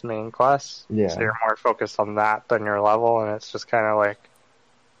 do these main quests. Yeah. So you're more focused on that than your level, and it's just kind of like,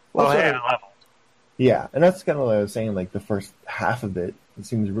 hey, I leveled. Yeah, and that's kind of what I was saying, like, the first half of it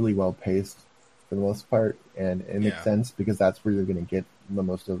seems really well paced for the most part, and it makes sense because that's where you're going to get the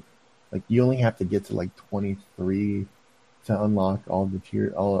most of, like, you only have to get to like 23 to unlock all the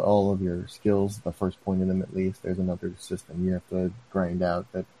all of your skills, the first point of them at least. There's another system you have to grind out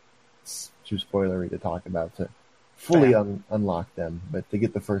that's too spoilery to talk about to fully unlock them, but to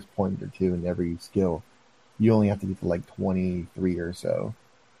get the first point or two in every skill, you only have to get to like 23 or so.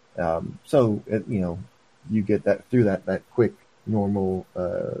 So you get that through that quick normal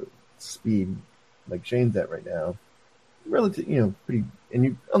speed like Shane's at right now, relatively pretty, and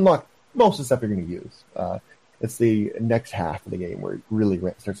you unlock most of the stuff you're going to use. It's the next half of the game where it really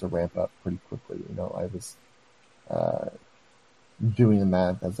starts to ramp up pretty quickly. I was doing the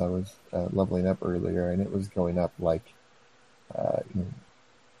math as I was leveling up earlier, and it was going up like, I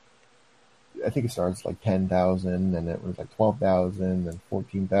think it starts like 10,000, and it was like 12,000, and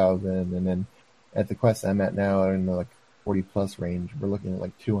 14,000, and then at the quest I'm at now, in the like 40 plus range, we're looking at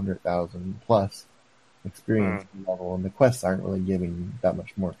like 200,000 plus experience level, and the quests aren't really giving that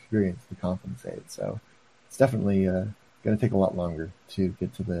much more experience to compensate. So it's definitely going to take a lot longer to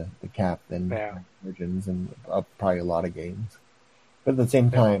get to the cap than Origins and probably a lot of games. But at the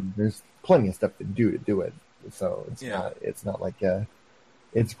same time, there's plenty of stuff to do it. So it's not like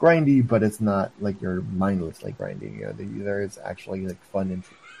it's grindy, but it's not like you're mindlessly grinding. There is actually like fun and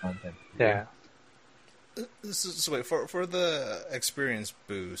content. Yeah. So wait, for the experience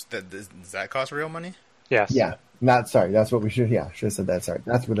boost, does that cost real money? Yes. Yeah. That's what we should have said that. Sorry.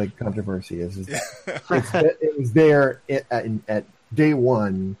 That's where the controversy is. It was there at day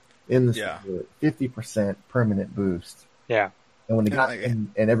one in the 50% permanent boost. Yeah. And when it got and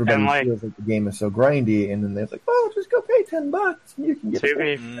everybody feels like the game is so grindy, and then they're like, "Oh, just go pay $10 and you can get."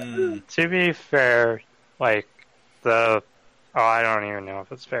 To be fair, like I don't even know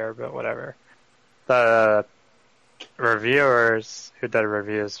if it's fair, but whatever. The reviewers who did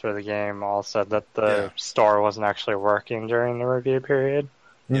reviews for the game all said that the store wasn't actually working during the review period.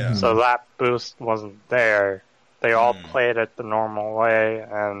 Yeah. So that boost wasn't there. They all played it the normal way,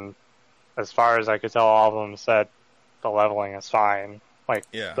 and as far as I could tell, all of them said the leveling is fine. Like,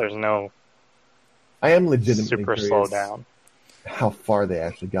 there's no I am legitimately super curious slow down. how far they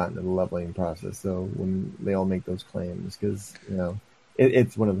actually got into the leveling process, though, when they all make those claims, because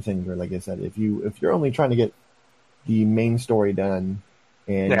it's one of the things where, like I said, if you're only trying to get the main story done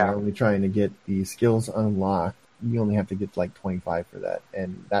and you're only trying to get the skills unlocked, you only have to get like 25 for that,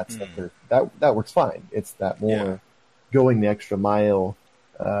 and that's that works fine. It's that more going the extra mile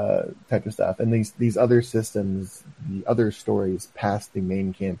type of stuff, and these other systems, the other stories past the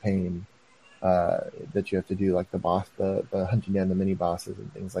main campaign that you have to do, like the hunting down the mini bosses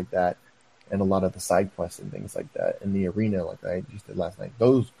and things like that, and a lot of the side quests and things like that in the arena, like I just did last night.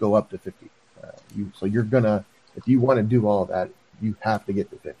 Those go up to 50. So you're gonna, if you want to do all of that, you have to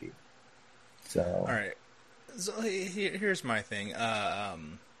get to 50. So all right. So here's my thing.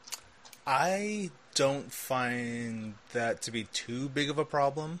 I don't find that to be too big of a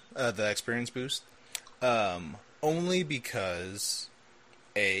problem, the experience boost, only because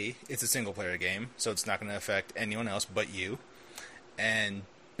A, it's a single player game, so it's not going to affect anyone else but you, and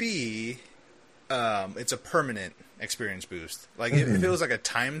B, it's a permanent experience boost. Like if it was like a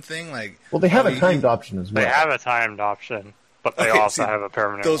time thing, like they have a timed option as well. They have a timed option, but they also have a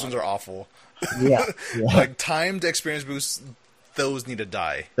permanent. Those ones are awful. Yeah. Like timed experience boosts, those need to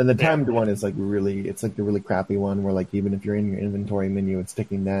die. Then the timed one is like it's like the really crappy one where, like, even if you're in your inventory menu, it's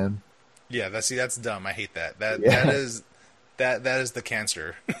ticking down. Yeah, that's dumb. I hate that. That is the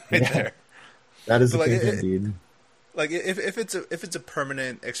cancer right there. That is the case indeed. Like if it's a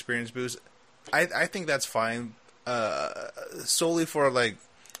permanent experience boost, I think that's fine. Solely for like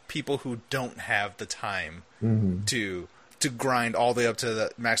people who don't have the time to grind all the way up to the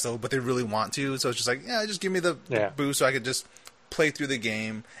max level, but they really want to. So it's just like, just give me the boost so I could just play through the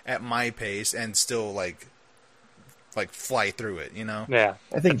game at my pace and still like fly through it, Yeah,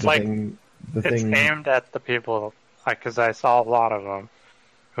 I think it's aimed at the people, because I saw a lot of them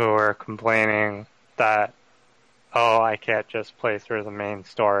who were complaining that, I can't just play through the main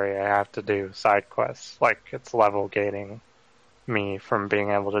story. I have to do side quests. Like, it's level gating me from being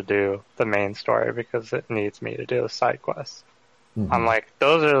able to do the main story because it needs me to do the side quests. I'm like,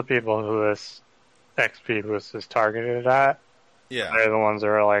 those are the people who this XP boost is targeted at. Yeah. They're the ones that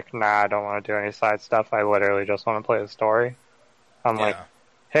are like, nah, I don't want to do any side stuff. I literally just want to play the story. I'm like,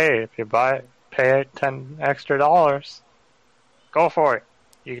 hey, if you pay $10 extra, go for it.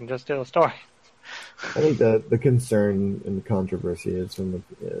 You can just do the story. I think the concern and the controversy is from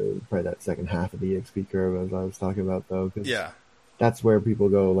probably that second half of the XP curve, as I was talking about, though. Cause that's where people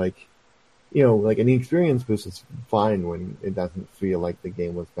go, like, like an experience boost is fine when it doesn't feel like the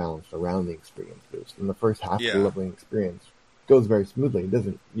game was balanced around the experience boost. And the first half of the leveling experience goes very smoothly.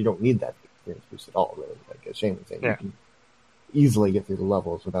 You don't need that experience boost at all, really. Like as Shane was saying, you can easily get through the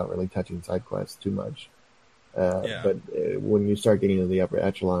levels without really touching side quests too much. But when you start getting into the upper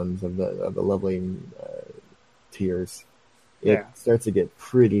echelons of the leveling tiers, it starts to get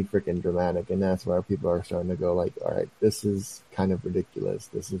pretty freaking dramatic, and that's where people are starting to go like, all right, this is kind of ridiculous.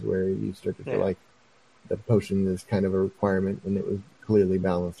 This is where you start to feel like the potion is kind of a requirement, and it was clearly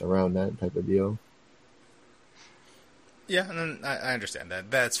balanced around that type of deal. Yeah, and I understand that.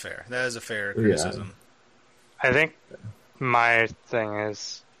 That's fair. That is a fair criticism. I think my thing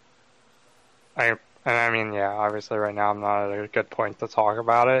is, obviously right now I'm not at a good point to talk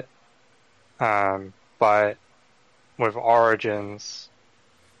about it. But with Origins,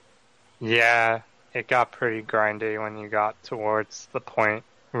 it got pretty grindy when you got towards the point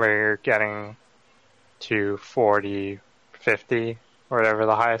where you're getting to 40, 50, whatever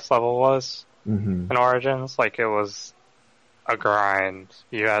the highest level was in Origins. Like, it was a grind.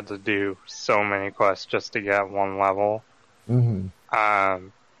 You had to do so many quests just to get one level.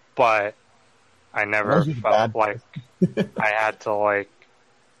 But I never felt like I had to, like,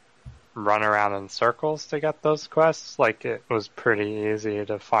 run around in circles to get those quests. Like, it was pretty easy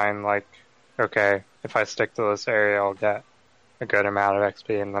to find, like, okay, if I stick to this area, I'll get a good amount of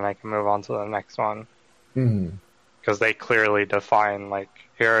XP, and then I can move on to the next one. Because they clearly define, like,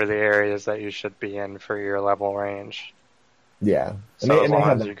 here are the areas that you should be in for your level range. Yeah. So as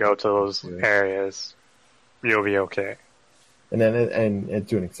long as you go to those areas, you'll be okay. And then, and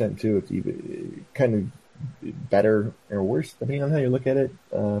to an extent too, it's even kind of better or worse depending on how you look at it,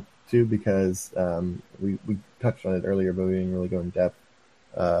 too, because we touched on it earlier, but we didn't really go in depth.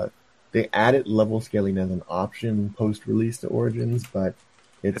 They added level scaling as an option post-release to Origins, but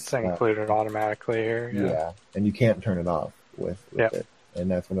It's included automatically here. Yeah, and you can't turn it off with it. And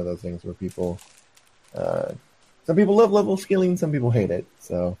that's one of those things where people, some people love level scaling, some people hate it.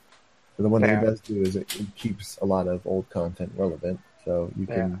 So, the one that it does do is it keeps a lot of old content relevant. So you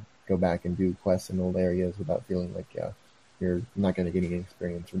can go back and do quests in old areas without feeling like you're not going to get any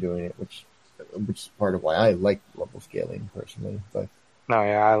experience from doing it, which is part of why I like level scaling personally. But no,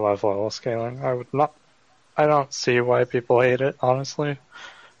 yeah, I love level scaling. I don't see why people hate it, honestly.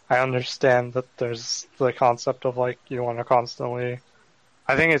 I understand that there's the concept of, like, you want to constantly...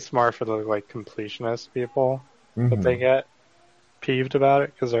 I think it's more for the, like, completionist people that they get peeved about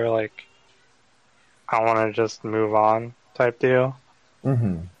it, because they're like, I want to just move on type deal.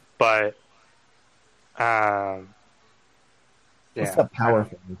 But, it's the power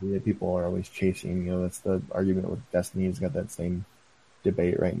thing that people are always chasing. You know, that's the argument with Destiny's got that same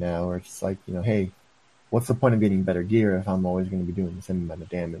debate right now, where it's just like, you know, hey, what's the point of getting better gear if I'm always going to be doing the same amount of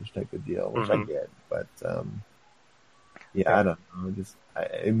damage type of deal, which I get. But, I don't know.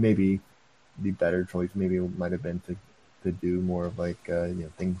 It maybe the better choice maybe might have been to do more of like,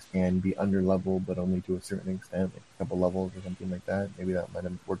 things can be under level, but only to a certain extent, like a couple levels or something like that. Maybe that might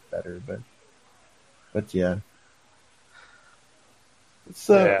have worked better, but yeah. It's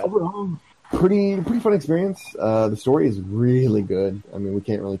overall pretty fun experience. The story is really good. I mean, we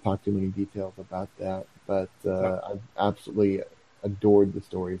can't really talk too many details about that, but I've absolutely adored the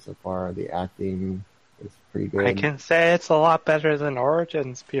story so far. The acting is pretty good. I can say it's a lot better than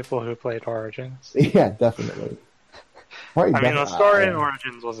Origins, people who played Origins. Yeah, definitely. The story in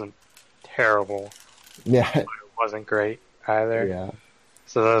Origins wasn't terrible. Yeah. But it wasn't great either. Yeah.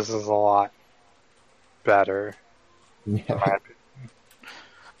 So this is a lot better. Yeah.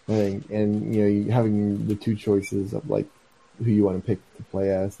 And having the two choices of like who you want to pick to play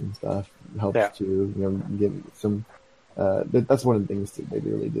as and stuff helps too. Give some. That's one of the things that they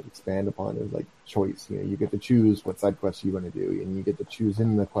really did expand upon is like choice. You get to choose what side quests you want to do, and you get to choose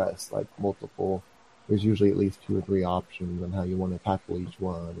in the quest like multiple. There's usually at least 2 or 3 options on how you want to tackle each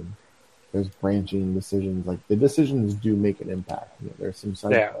one, and there's branching decisions. Like the decisions do make an impact. There's some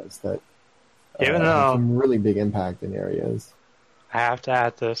side quests that have some really big impact in areas. I have to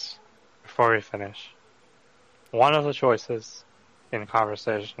add this before we finish. One of the choices in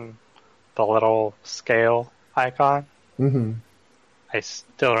conversation, the little scale icon, I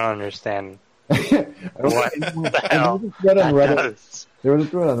still don't understand what the hell that does. There was a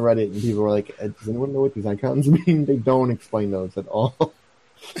thread on Reddit, and people were like, does anyone know what these icons mean? They don't explain those at all.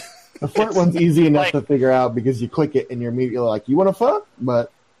 The flirt one's easy enough to figure out because you click it and you're immediately like, you want to fuck?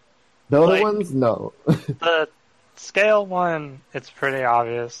 But the other ones, no. The scale one, it's pretty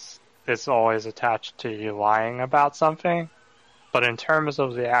obvious. It's always attached to you lying about something. But in terms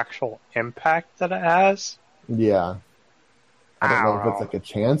of the actual impact that it has... Yeah. I don't know if it's like a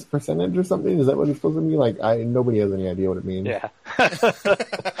chance percentage or something. Is that what it's supposed to be? Like, nobody has any idea what it means. Yeah.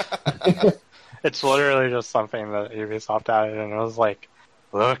 It's literally just something that Ubisoft added, and it was like,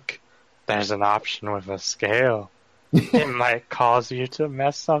 look, there's an option with a scale. It might cause you to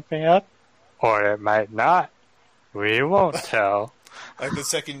mess something up, or it might not. We won't tell. Like the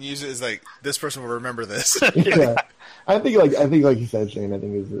second you use it is like, this person will remember this. Yeah. I think like you said, Shane. I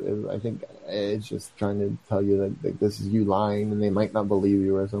think it's just trying to tell you that this is you lying, and they might not believe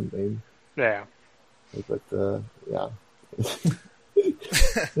you or something. Yeah. But yeah.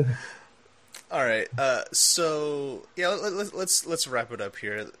 All right. So yeah, let's wrap it up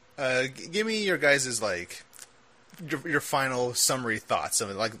here. Give me your guys' like your final summary thoughts of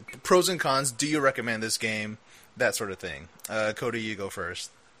it, like pros and cons. Do you recommend this game? That sort of thing. Cody, you go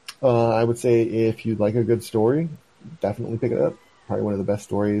first. I would say if you'd like a good story, definitely pick it up. Probably one of the best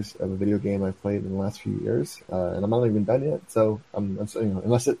stories of a video game I've played in the last few years, and I'm not even done yet. So,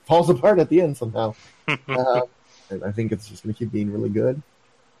 unless it falls apart at the end somehow, I think it's just going to keep being really good.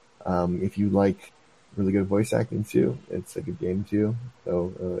 If you like really good voice acting too, it's a good game too.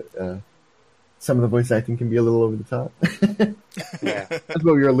 So, some of the voice acting can be a little over the top. Yeah, that's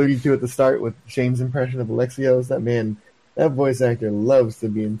what we were alluding to at the start with Shane's impression of Alexios. That voice actor loves to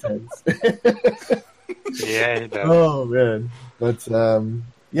be intense. Yeah, he does. Oh man, but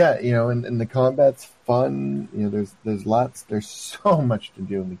yeah, and the combat's fun. There's so much to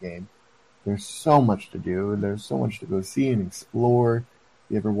do in the game. There's so much to do. There's so much to go see and explore.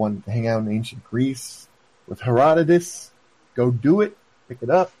 If you ever want to hang out in ancient Greece with Herodotus, go do it. Pick it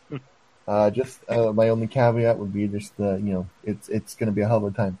up. My only caveat would be just it's going to be a hell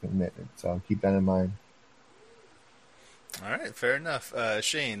of a time commitment. So keep that in mind. All right, fair enough.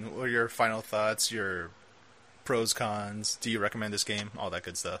 Shane, what are your final thoughts? Your pros, cons? Do you recommend this game? All that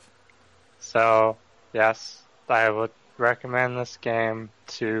good stuff. So, yes, I would recommend this game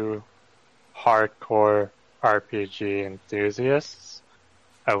to hardcore RPG enthusiasts.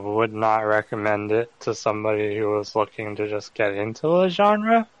 I would not recommend it to somebody who was looking to just get into the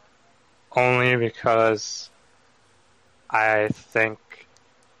genre, only because I think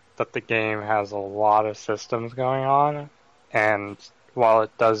that the game has a lot of systems going on, and while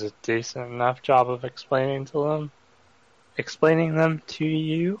it does a decent enough job of explaining them to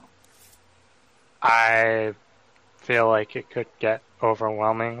you, I feel like it could get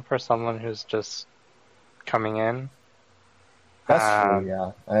overwhelming for someone who's just coming in. That's true,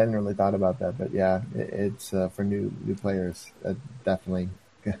 yeah. I hadn't really thought about that, but yeah, it's for new players, definitely.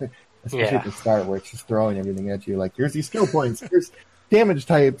 Especially at the start, where it's just throwing everything at you. Like, here's these skill points, here's damage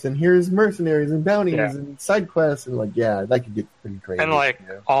types, and here's mercenaries and bounties and side quests, and like, yeah, that could get pretty crazy. And like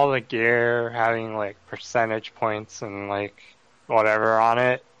all the gear having like percentage points and like whatever on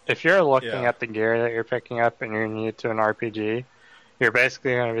it. If you're looking at the gear that you're picking up and you're new to an RPG, you're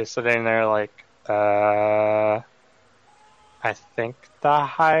basically going to be sitting there like, I think the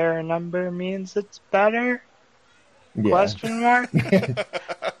higher number means it's better? Question mark?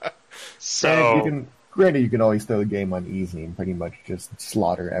 So, granted, you can always throw the game on easy and pretty much just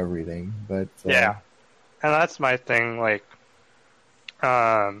slaughter everything, but... yeah. And that's my thing, like,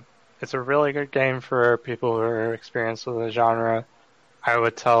 it's a really good game for people who are experienced with the genre. I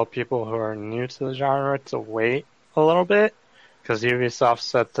would tell people who are new to the genre to wait a little bit, because Ubisoft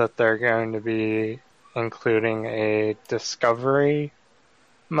said that they're going to be including a discovery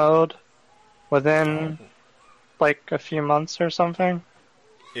mode within like a few months or something,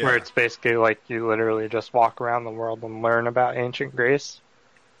 where it's basically like you literally just walk around the world and learn about ancient Greece.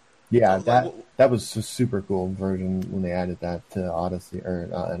 Yeah, that was a super cool version when they added that to Odyssey or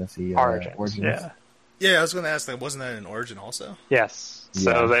Odyssey Origins. Yeah, I was going to ask, wasn't that in Origin also? Yes.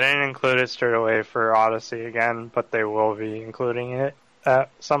 So they didn't include it straight away for Odyssey again, but they will be including it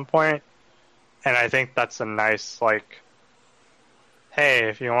at some point. And I think that's a nice, like, hey,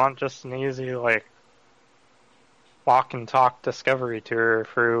 if you want just an easy, like, walk and talk discovery tour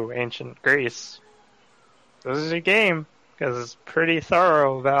through ancient Greece, this is your game, because it's pretty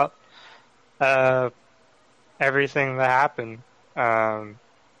thorough about everything that happened. And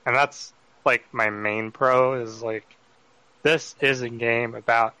that's, like, my main pro is, like, this is a game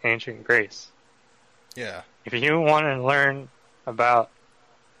about ancient Greece. Yeah. If you want to learn about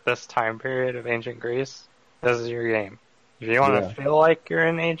this time period of ancient Greece, this is your game. If you want to feel like you're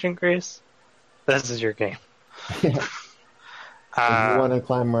in ancient Greece, this is your game. If you want to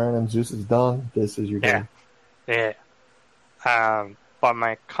climb around on Zeus's dung, this is your game. Yeah. But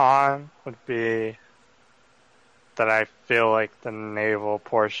my con would be that I feel like the naval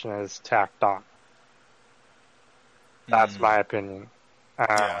portion is tacked on. That's my opinion.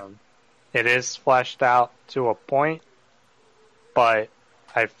 It is fleshed out to a point, but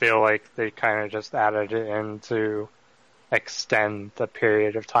I feel like they kind of just added it in to extend the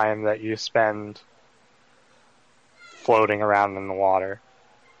period of time that you spend floating around in the water.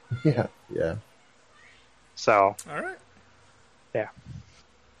 Yeah. So. All right. Yeah.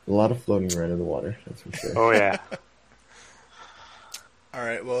 A lot of floating around in the water, that's for sure. Oh, yeah. All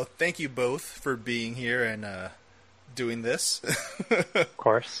right, well, thank you both for being here and doing this. Of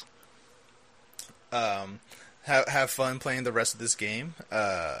course. Have fun playing the rest of this game.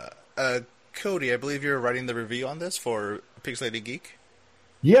 Cody, I believe you're writing the review on this for Pixelated Geek.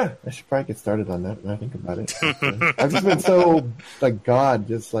 Yeah, I should probably get started on that when I think about it. I've just been so, like,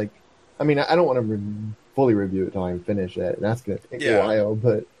 just like, I mean, I don't want to fully review it until I finish it. That's going to take a while,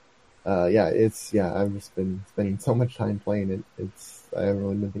 but I've just been spending so much time playing it. I haven't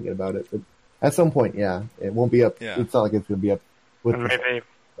really been thinking about it, but at some point, it won't be up. Yeah. It's not like it's going to be up. And maybe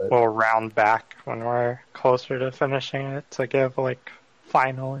we'll round back when we're closer to finishing it to give like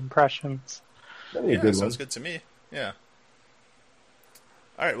final impressions. That'd be a good sounds good to me. Yeah.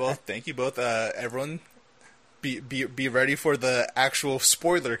 All right. Well, thank you both. Everyone, be ready for the actual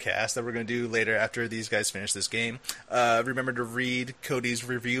spoiler cast that we're going to do later after these guys finish this game. Remember to read Cody's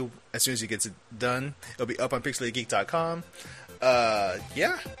review as soon as he gets it done. It'll be up on pixelatedgeek.com.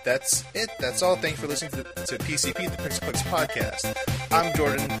 That's it. That's all. Thanks for listening to PCP, the Pixel Clicks podcast. I'm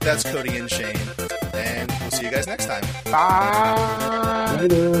Jordan. That's Cody and Shane. And we'll see you guys next time. Bye.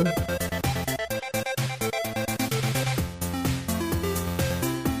 Later.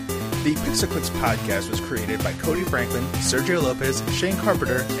 The Pixel Clicks podcast was created by Cody Franklin, Sergio Lopez, Shane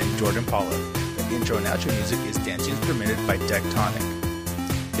Carpenter, and Jordan Paula. The intro and outro music is Dancing is Permitted by Dectonic.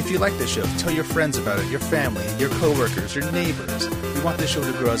 If you like this show, tell your friends about it, your family, your coworkers, your neighbors. We want this show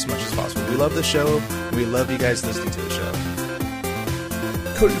to grow as much as possible. We love the show. We love you guys listening to the show.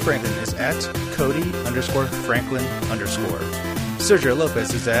 Cody Franklin is at Cody_Franklin_. Sergio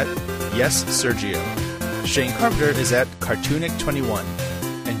Lopez is at Yes Sergio. Shane Carpenter is at Cartoonic21.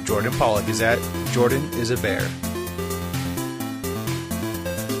 And Jordan Pollock is at Jordan is a Bear.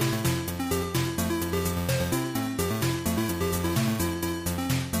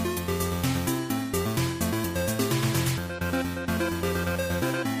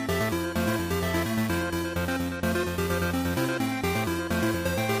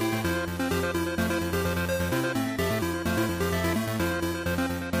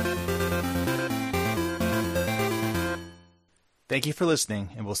 Thank you for listening,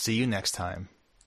 and we'll see you next time.